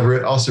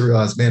I also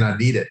realize, man, I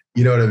need it.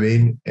 You know what I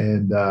mean?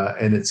 And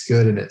it's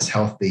good and it's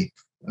healthy,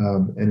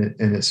 and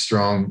it's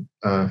strong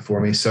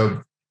for me.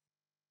 So,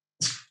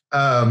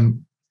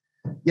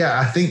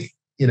 I think,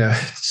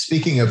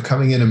 speaking of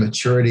coming into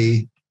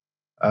maturity,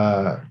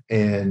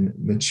 and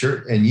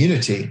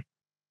unity,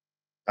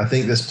 I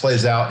think this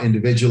plays out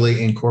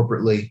individually and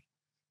corporately.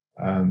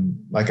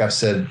 Like I've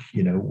said,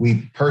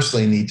 we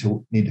personally need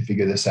to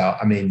figure this out.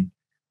 I mean,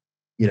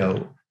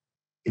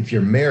 if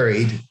you're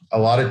married, a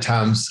lot of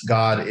times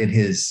God in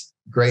his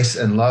grace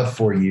and love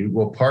for you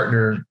will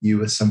partner you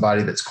with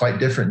somebody that's quite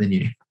different than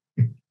you.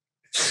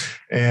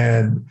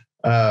 And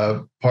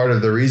part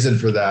of the reason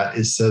for that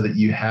is so that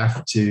you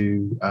have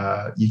to,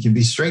 you can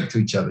be strength to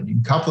each other. You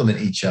can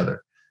complement each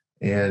other.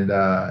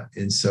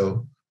 And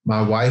so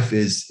my wife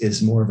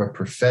is more of a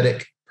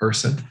prophetic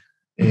person.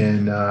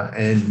 And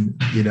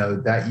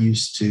that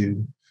used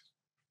to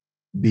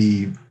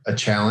be a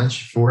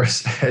challenge for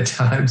us at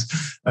times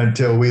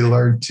until we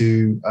learn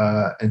to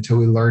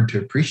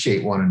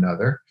appreciate one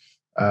another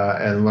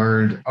and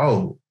learned,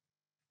 oh,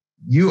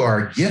 you are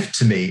a gift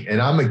to me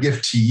and I'm a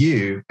gift to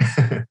you.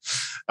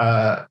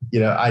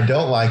 I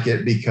don't like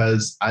it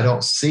because I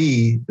don't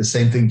see the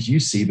same things you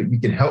see, but you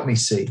can help me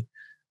see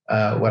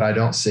what I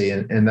don't see.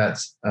 And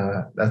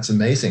that's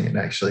amazing and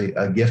actually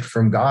a gift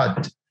from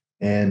God.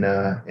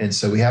 And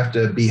so we have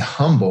to be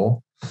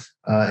humble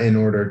in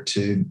order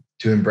to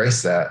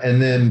embrace that.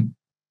 And then,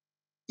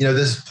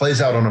 this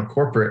plays out on a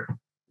corporate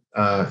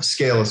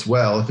scale as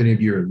well. If any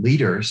of you are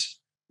leaders,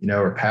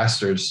 or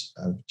pastors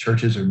of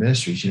churches or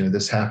ministries,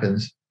 this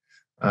happens.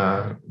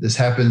 This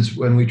happens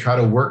when we try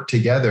to work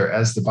together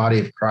as the body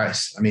of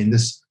Christ. I mean,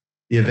 the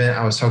event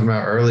I was talking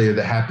about earlier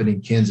that happened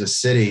in Kansas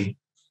City,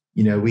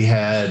 we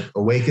had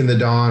Awaken the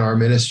Dawn, our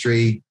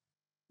ministry.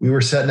 We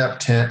were setting up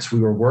tents. We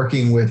were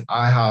working with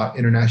IHOP,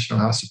 International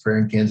House of Prayer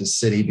in Kansas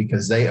City,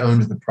 because they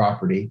owned the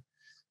property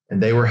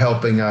and they were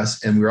helping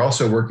us. And we were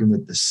also working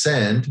with the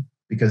Send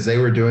because they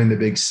were doing the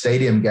big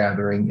stadium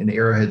gathering in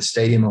Arrowhead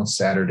Stadium on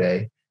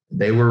Saturday.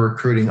 They were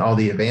recruiting all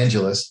the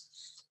evangelists.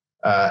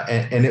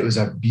 And it was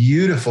a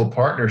beautiful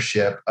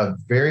partnership of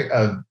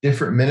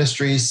different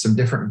ministries, some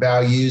different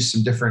values,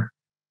 some different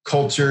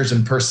cultures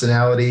and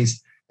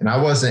personalities. And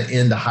I wasn't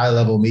in the high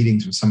level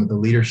meetings with some of the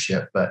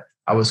leadership, but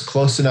I was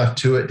close enough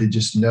to it to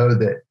just know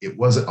that it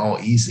wasn't all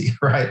easy,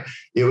 right?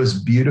 It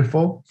was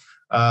beautiful.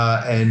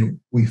 And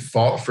we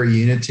fought for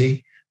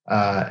unity.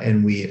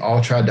 And we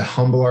all tried to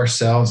humble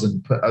ourselves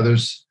and put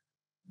others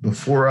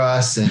before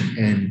us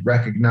and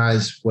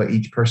recognize what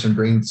each person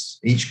brings,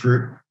 each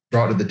group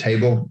brought to the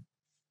table.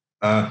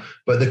 But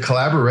the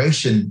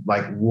collaboration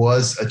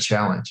was a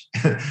challenge.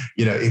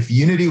 If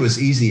unity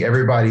was easy,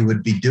 everybody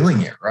would be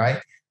doing it,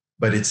 right?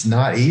 But it's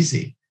not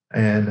easy.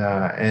 And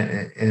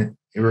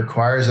it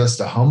requires us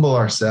to humble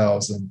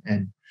ourselves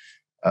and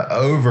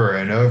over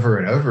and over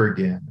and over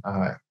again,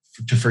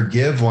 to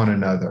forgive one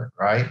another,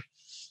 right?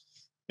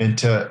 And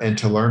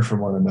to learn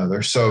from one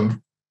another. So,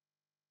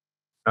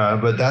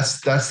 but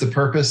that's the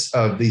purpose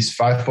of these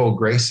fivefold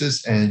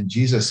graces, and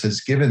Jesus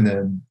has given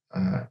them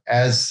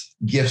as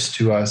gifts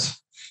to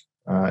us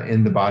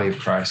in the body of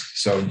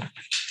Christ. So,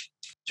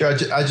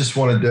 Judge, I just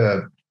wanted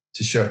to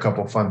show a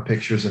couple of fun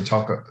pictures and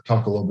talk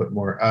a little bit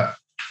more.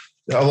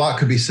 A lot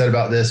could be said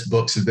about this.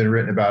 Books have been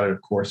written about it,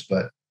 of course,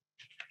 but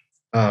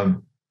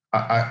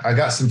I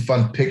got some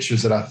fun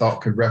pictures that I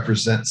thought could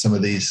represent some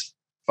of these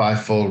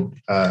fivefold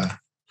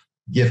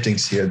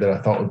giftings here that I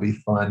thought would be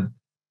fun.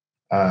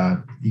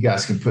 You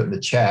guys can put in the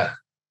chat.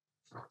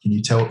 Can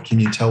you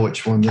tell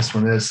which one this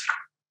one is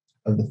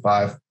of the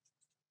five?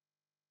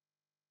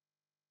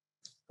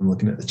 I'm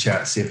looking at the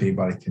chat, see if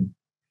anybody can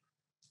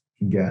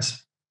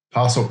guess.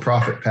 Apostle,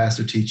 prophet,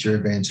 pastor, teacher,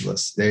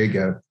 evangelist. There you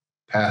go.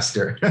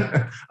 Pastor.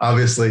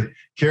 Obviously,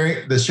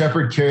 the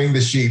shepherd carrying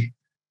the sheep.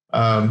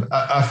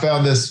 I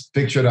found this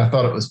picture and I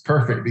thought it was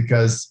perfect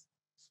because,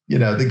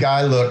 the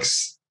guy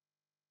looks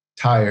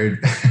tired,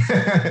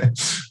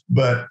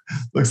 but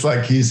looks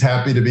like he's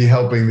happy to be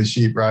helping the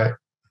sheep, right?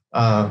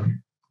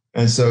 And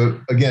so,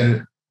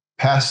 again,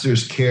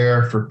 pastors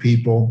care for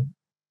people,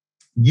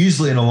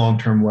 usually in a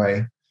long-term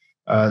way.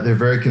 They're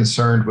very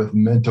concerned with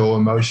mental,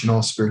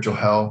 emotional, spiritual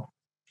health.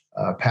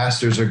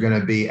 Pastors are going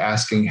to be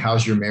asking,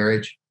 how's your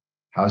marriage?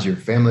 How's your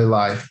family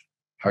life?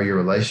 How are your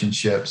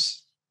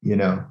relationships?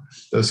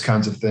 Those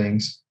kinds of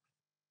things.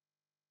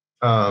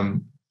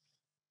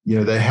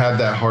 They have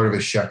that heart of a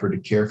shepherd to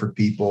care for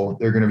people.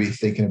 They're going to be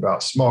thinking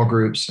about small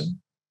groups and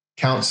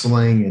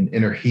counseling and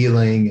inner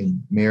healing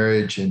and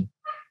marriage and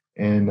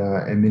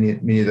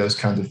many of those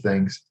kinds of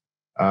things.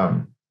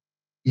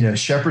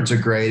 Shepherds are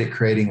great at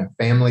creating a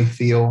family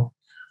feel,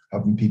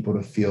 helping people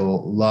to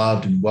feel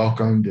loved and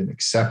welcomed and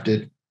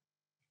accepted,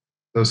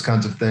 those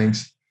kinds of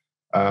things.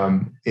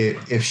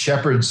 If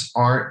shepherds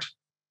aren't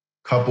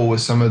coupled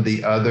with some of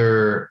the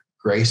other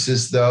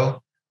graces,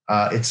 though,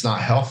 it's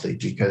not healthy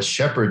because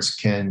shepherds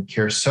can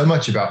care so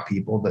much about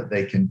people that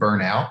they can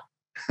burn out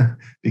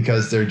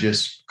because they're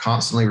just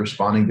constantly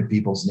responding to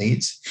people's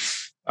needs.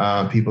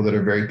 People that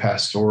are very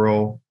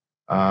pastoral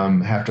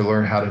have to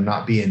learn how to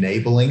not be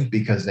enabling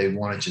because they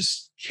want to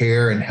just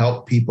care and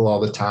help people all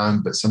the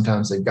time. But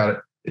sometimes they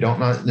don't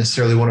not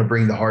necessarily want to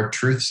bring the hard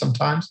truth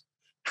sometimes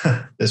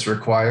that's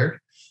required.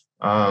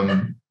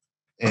 And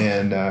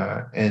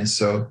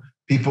so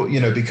people,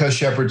 because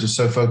shepherds are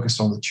so focused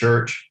on the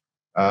church,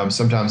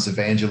 sometimes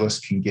evangelists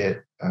can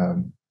get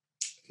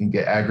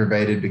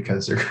aggravated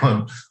because they're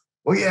going,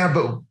 well, yeah,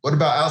 but what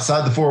about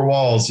outside the four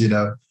walls,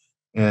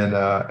 and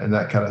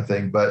that kind of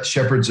thing. But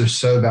shepherds are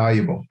so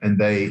valuable and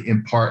they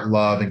impart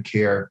love and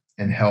care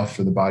and health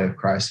for the body of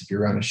Christ. If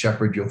you're around a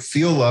shepherd, you'll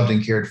feel loved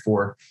and cared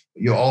for.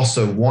 But you'll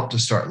also want to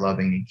start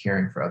loving and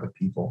caring for other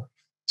people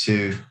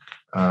too.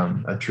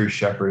 A true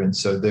shepherd. And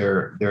so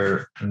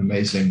they're an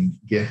amazing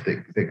gift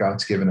that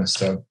God's given us.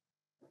 So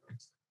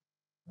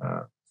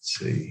let's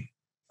see.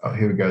 Oh,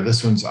 here we go.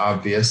 This one's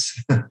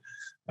obvious.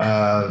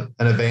 An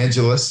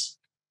evangelist,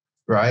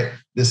 right?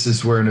 This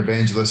is where an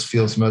evangelist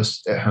feels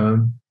most at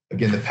home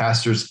Again, the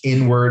pastor's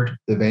inward,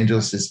 the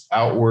evangelist is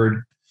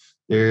outward.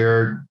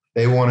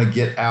 They want to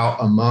get out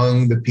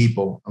among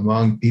people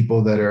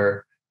that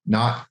are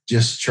not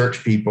just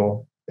church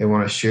people. They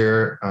want to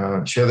share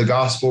the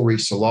gospel,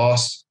 reach the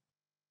lost.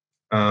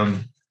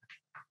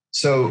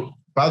 So,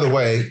 by the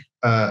way,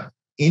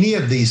 any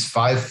of these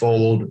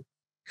fivefold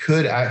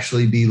could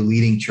actually be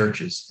leading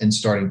churches and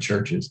starting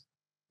churches.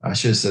 I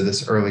should have said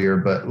this earlier,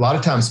 but a lot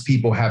of times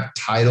people have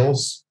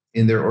titles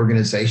in their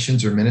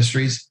organizations or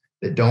ministries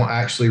that don't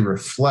actually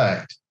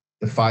reflect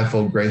the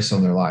fivefold grace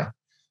on their life.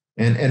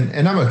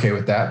 And I'm okay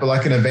with that. But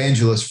like an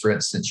evangelist, for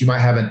instance, you might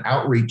have an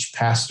outreach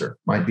pastor,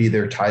 might be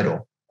their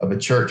title of a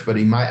church, but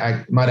he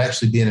might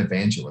actually be an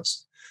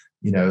evangelist,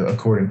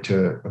 according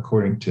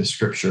to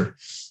Scripture.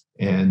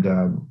 And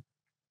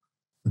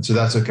so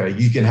that's okay.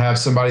 You can have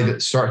somebody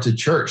that starts a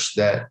church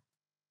that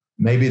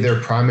maybe their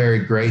primary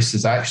grace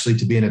is actually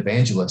to be an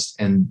evangelist.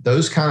 And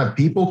those kind of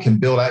people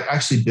can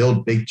actually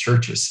build big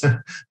churches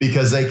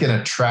because they can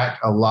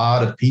attract a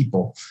lot of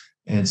people.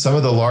 And some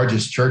of the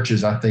largest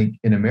churches, I think,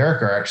 in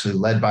America are actually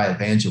led by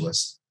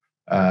evangelists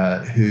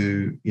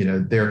who,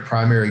 their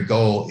primary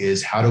goal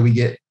is, how do we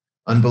get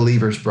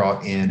unbelievers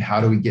brought in?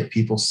 How do we get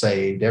people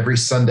saved? Every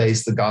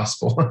Sunday's the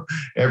gospel.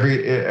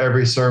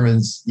 every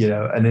sermon's,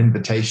 an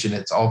invitation.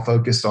 It's all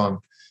focused on,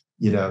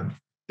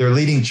 they're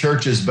leading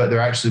churches, but they're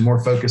actually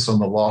more focused on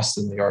the lost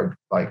than they are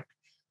like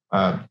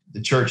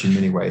the church in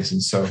many ways.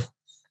 And so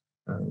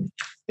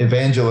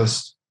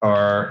evangelists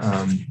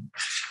are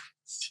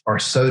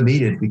so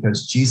needed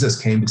because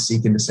Jesus came to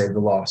seek and to save the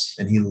lost,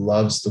 and he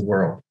loves the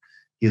world.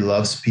 He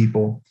loves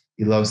people.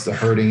 He loves the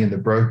hurting and the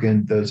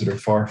broken, those that are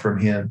far from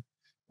him.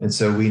 And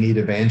so we need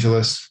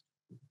evangelists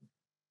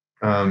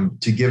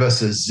to give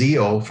us a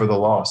zeal for the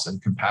lost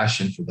and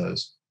compassion for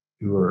those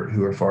who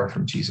are far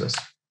from Jesus.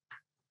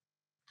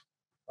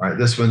 All right,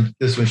 this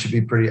one should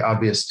be pretty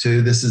obvious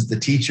too. This is the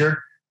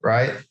teacher,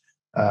 right?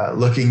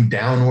 Looking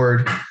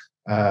downward.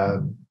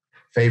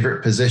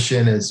 Favorite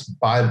position is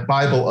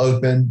Bible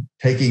open,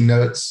 taking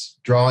notes,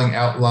 drawing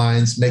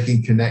outlines,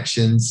 making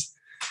connections,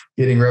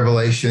 getting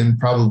revelation,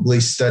 probably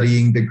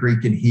studying the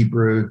Greek and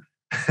Hebrew,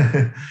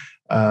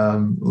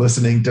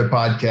 listening to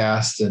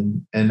podcasts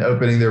and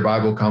opening their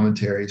Bible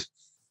commentaries.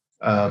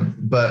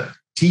 But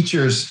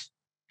teachers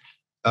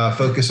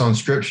focus on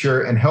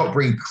Scripture and help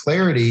bring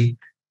clarity,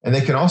 and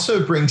they can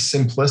also bring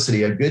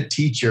simplicity. A good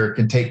teacher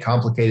can take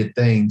complicated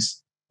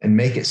things and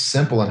make it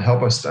simple and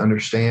help us to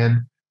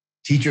understand.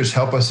 Teachers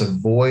help us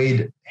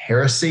avoid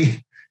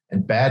heresy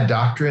and bad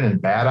doctrine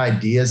and bad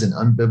ideas and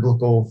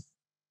unbiblical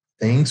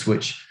things,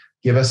 which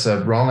give us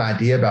a wrong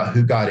idea about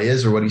who God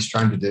is or what he's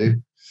trying to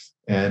do.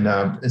 And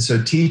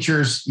so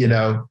teachers,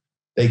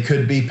 they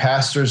could be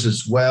pastors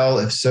as well.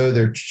 If so,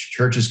 their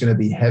church is going to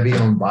be heavy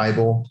on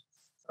Bible.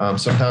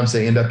 Sometimes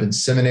they end up in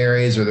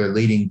seminaries, or they're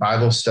leading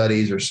Bible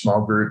studies or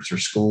small groups or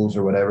schools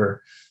or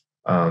whatever.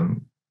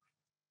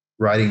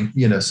 Writing,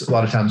 a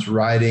lot of times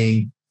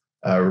writing,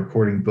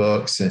 recording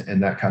books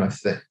and that kind of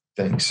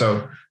thing.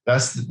 So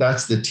that's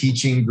the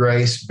teaching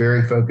grace,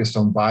 very focused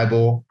on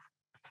Bible.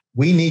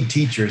 We need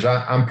teachers.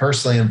 I'm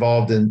personally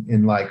involved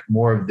in like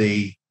more of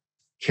the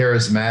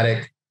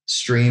charismatic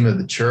stream of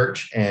the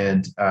church,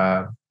 and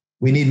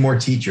we need more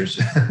teachers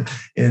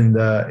in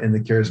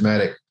the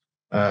charismatic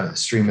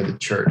stream of the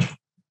church.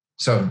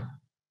 So,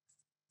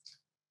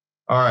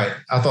 all right,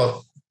 I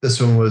thought this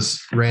one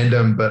was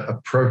random but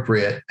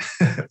appropriate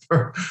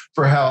for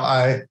how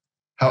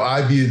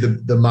I view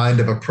the mind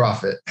of a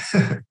prophet,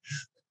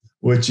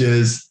 which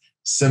is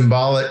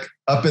symbolic,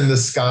 up in the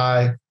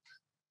sky,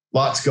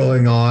 lots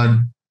going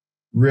on,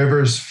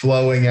 rivers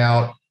flowing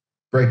out,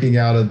 breaking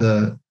out of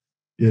the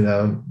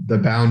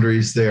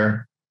boundaries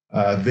there,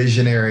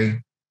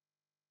 visionary.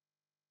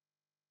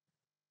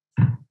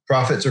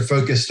 Prophets are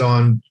focused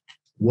on,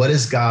 what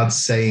is God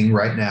saying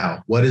right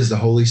now? What is the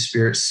Holy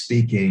Spirit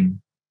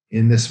speaking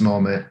in this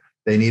moment?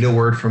 They need a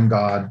word from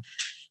God.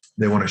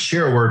 They want to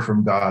share a word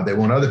from God. They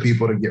want other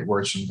people to get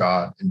words from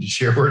God and to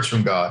share words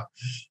from God.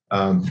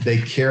 They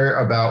care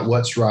about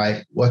what's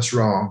right, what's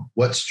wrong,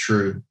 what's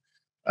true.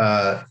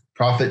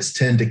 Prophets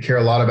tend to care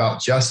a lot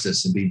about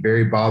justice and be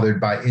very bothered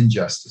by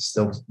injustice.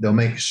 They'll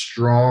make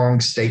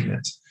strong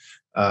statements,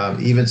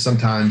 even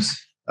sometimes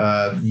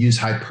use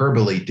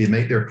hyperbole to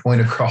make their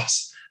point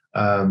across,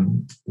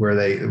 where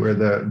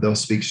they'll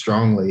speak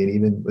strongly and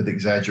even with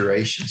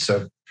exaggeration.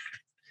 So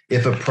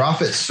if a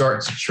prophet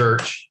starts a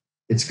church,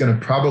 it's going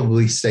to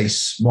probably stay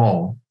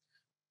small,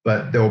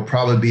 but there will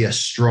probably be a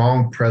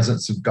strong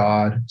presence of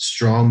God,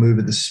 strong move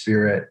of the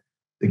Spirit.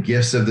 The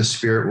gifts of the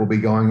Spirit will be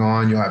going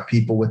on. You'll have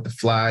people with the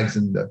flags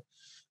and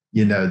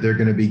they're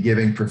going to be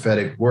giving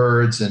prophetic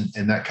words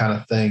and that kind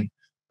of thing.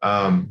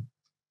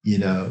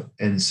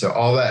 And so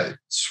all that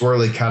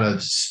swirly kind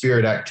of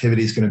spirit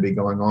activity is going to be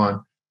going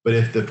on. But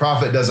if the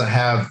prophet doesn't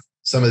have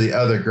some of the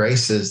other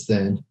graces,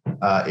 then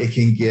it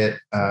can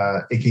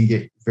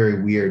get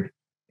very weird.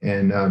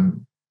 And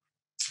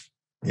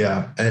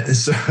and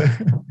so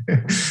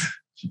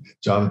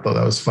John thought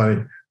that was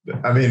funny.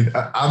 I mean,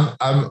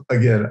 I'm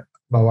again,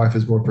 my wife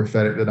is more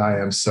prophetic than I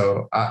am,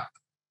 so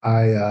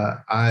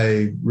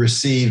I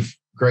receive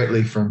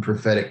greatly from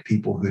prophetic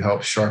people who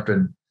help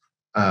sharpen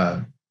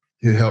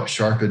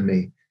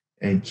me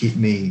and keep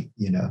me,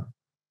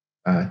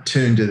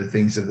 tuned to the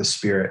things of the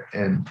Spirit,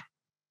 and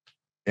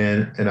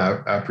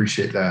I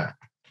appreciate that.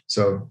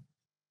 So,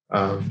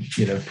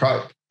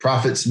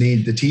 prophets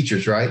need the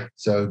teachers, right?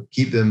 So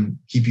keep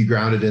you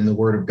grounded in the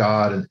Word of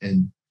God,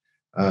 and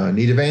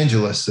need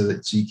evangelists so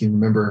that you can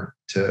remember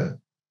to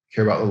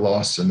care about the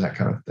lost and that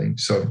kind of thing.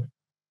 So,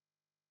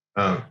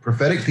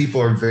 prophetic people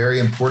are very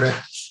important.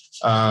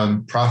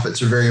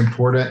 Prophets are very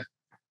important,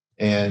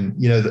 and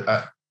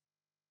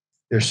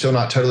they're still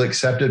not totally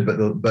accepted,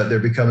 but they're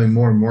becoming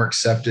more and more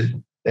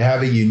accepted. They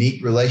have a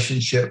unique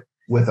relationship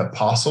with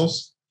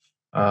apostles.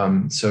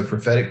 So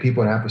prophetic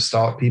people and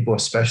apostolic people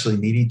especially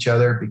need each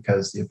other,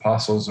 because the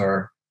apostles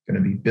are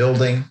going to be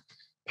building,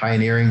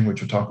 pioneering,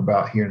 which we'll talk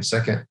about here in a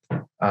second,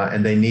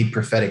 and they need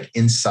prophetic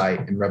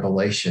insight and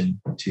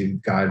revelation to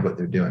guide what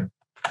they're doing.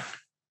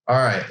 All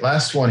right,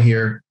 last one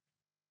here.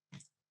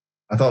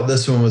 I thought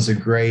this one was a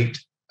great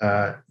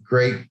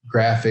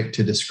graphic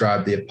to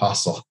describe the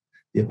apostle.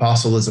 The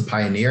apostle is a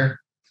pioneer.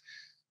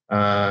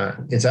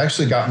 It's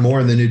actually got more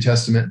in the New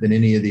Testament than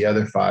any of the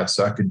other five.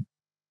 So I could,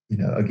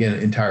 again,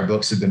 entire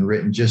books have been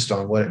written just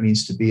on what it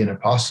means to be an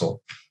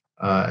apostle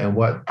and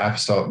what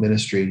apostolic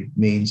ministry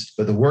means.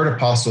 But the word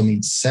apostle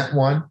means sent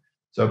one.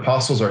 So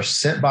apostles are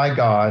sent by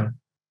God.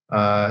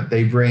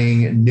 They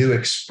bring new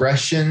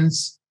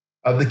expressions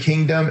of the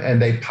kingdom,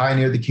 and they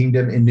pioneer the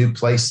kingdom in new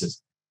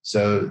places.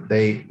 So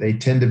they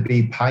tend to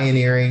be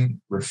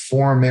pioneering,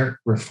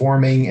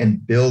 reforming,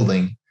 and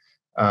building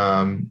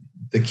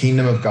the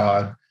kingdom of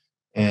God.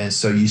 And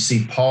so you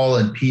see Paul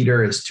and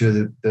Peter as two of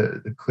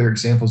the clear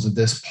examples of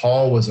this.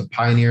 Paul was a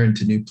pioneer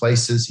into new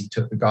places. He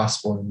took the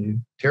gospel into new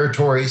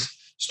territories,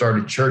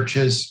 started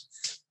churches.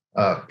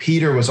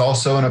 Peter was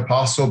also an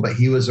apostle, but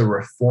he was a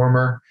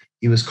reformer.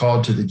 He was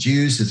called to the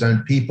Jews, his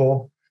own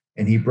people,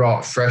 and he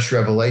brought fresh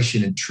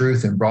revelation and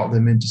truth and brought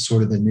them into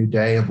sort of the new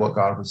day of what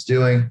God was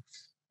doing.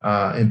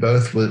 And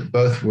both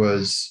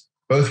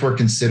were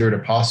considered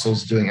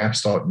apostles doing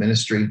apostolic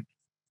ministry.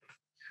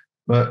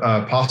 But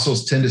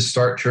apostles tend to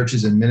start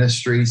churches and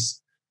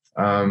ministries.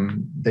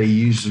 They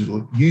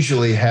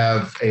usually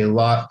have a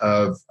lot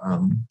of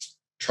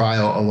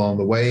trial along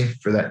the way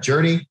for that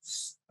journey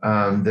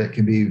that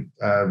can be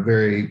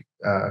very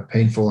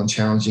painful and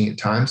challenging at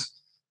times.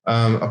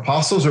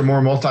 Apostles are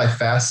more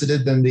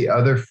multifaceted than the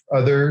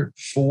other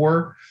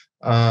four,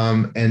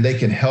 and they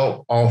can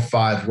help all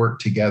five work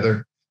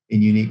together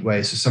in unique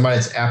ways. So somebody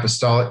that's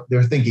apostolic,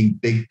 they're thinking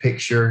big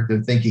picture,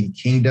 they're thinking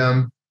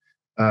kingdom.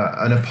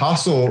 An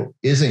apostle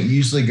isn't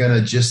usually going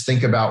to just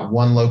think about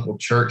one local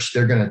church.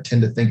 They're going to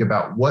tend to think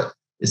about what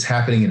is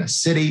happening in a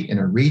city, in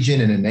a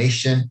region, in a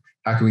nation.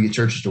 How can we get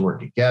churches to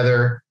work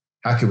together?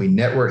 How can we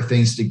network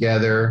things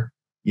together?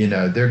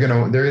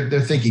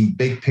 They're thinking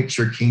big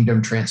picture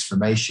kingdom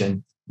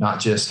transformation, not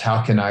just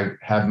how can I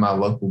have my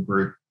local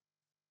group,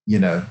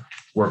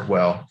 work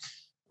well.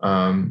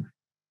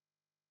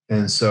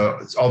 And so,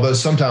 although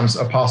sometimes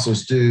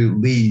apostles do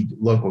lead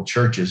local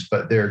churches,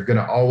 but they're going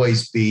to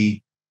always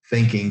be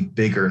thinking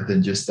bigger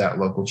than just that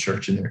local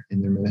church in their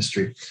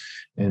ministry.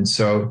 And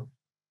so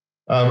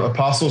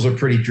apostles are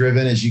pretty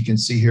driven, as you can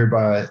see here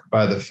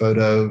by the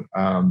photo.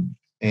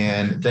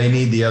 And they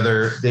need the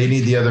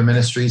other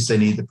ministries. They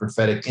need the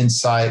prophetic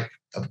insight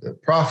of the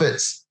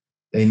prophets.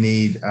 They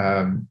need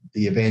the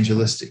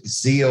evangelistic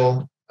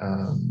zeal.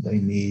 They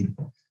need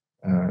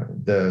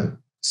the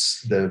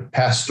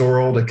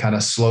pastoral to kind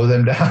of slow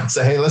them down and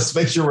say, hey, let's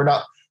make sure we're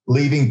not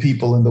leaving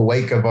people in the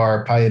wake of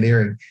our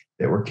pioneering,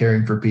 that we're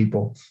caring for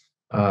people.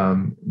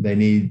 They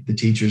need the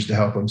teachers to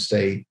help them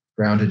stay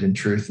grounded in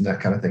truth and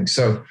that kind of thing.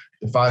 So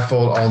the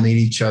fivefold all need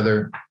each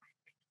other,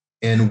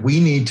 and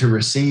we need to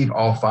receive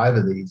all five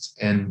of these.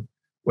 And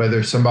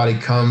whether somebody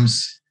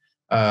comes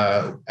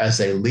as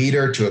a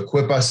leader to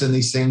equip us in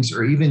these things,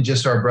 or even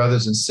just our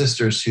brothers and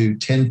sisters who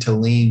tend to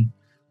lean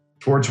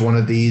towards one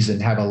of these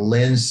and have a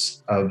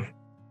lens of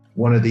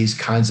one of these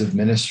kinds of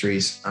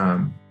ministries,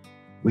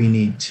 we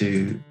need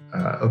to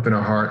open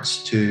our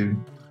hearts to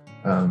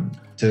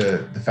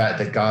the fact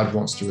that God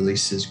wants to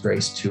release His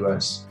grace to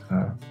us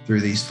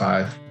through these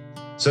five,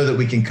 so that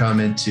we can come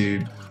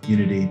into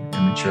unity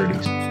and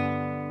maturity.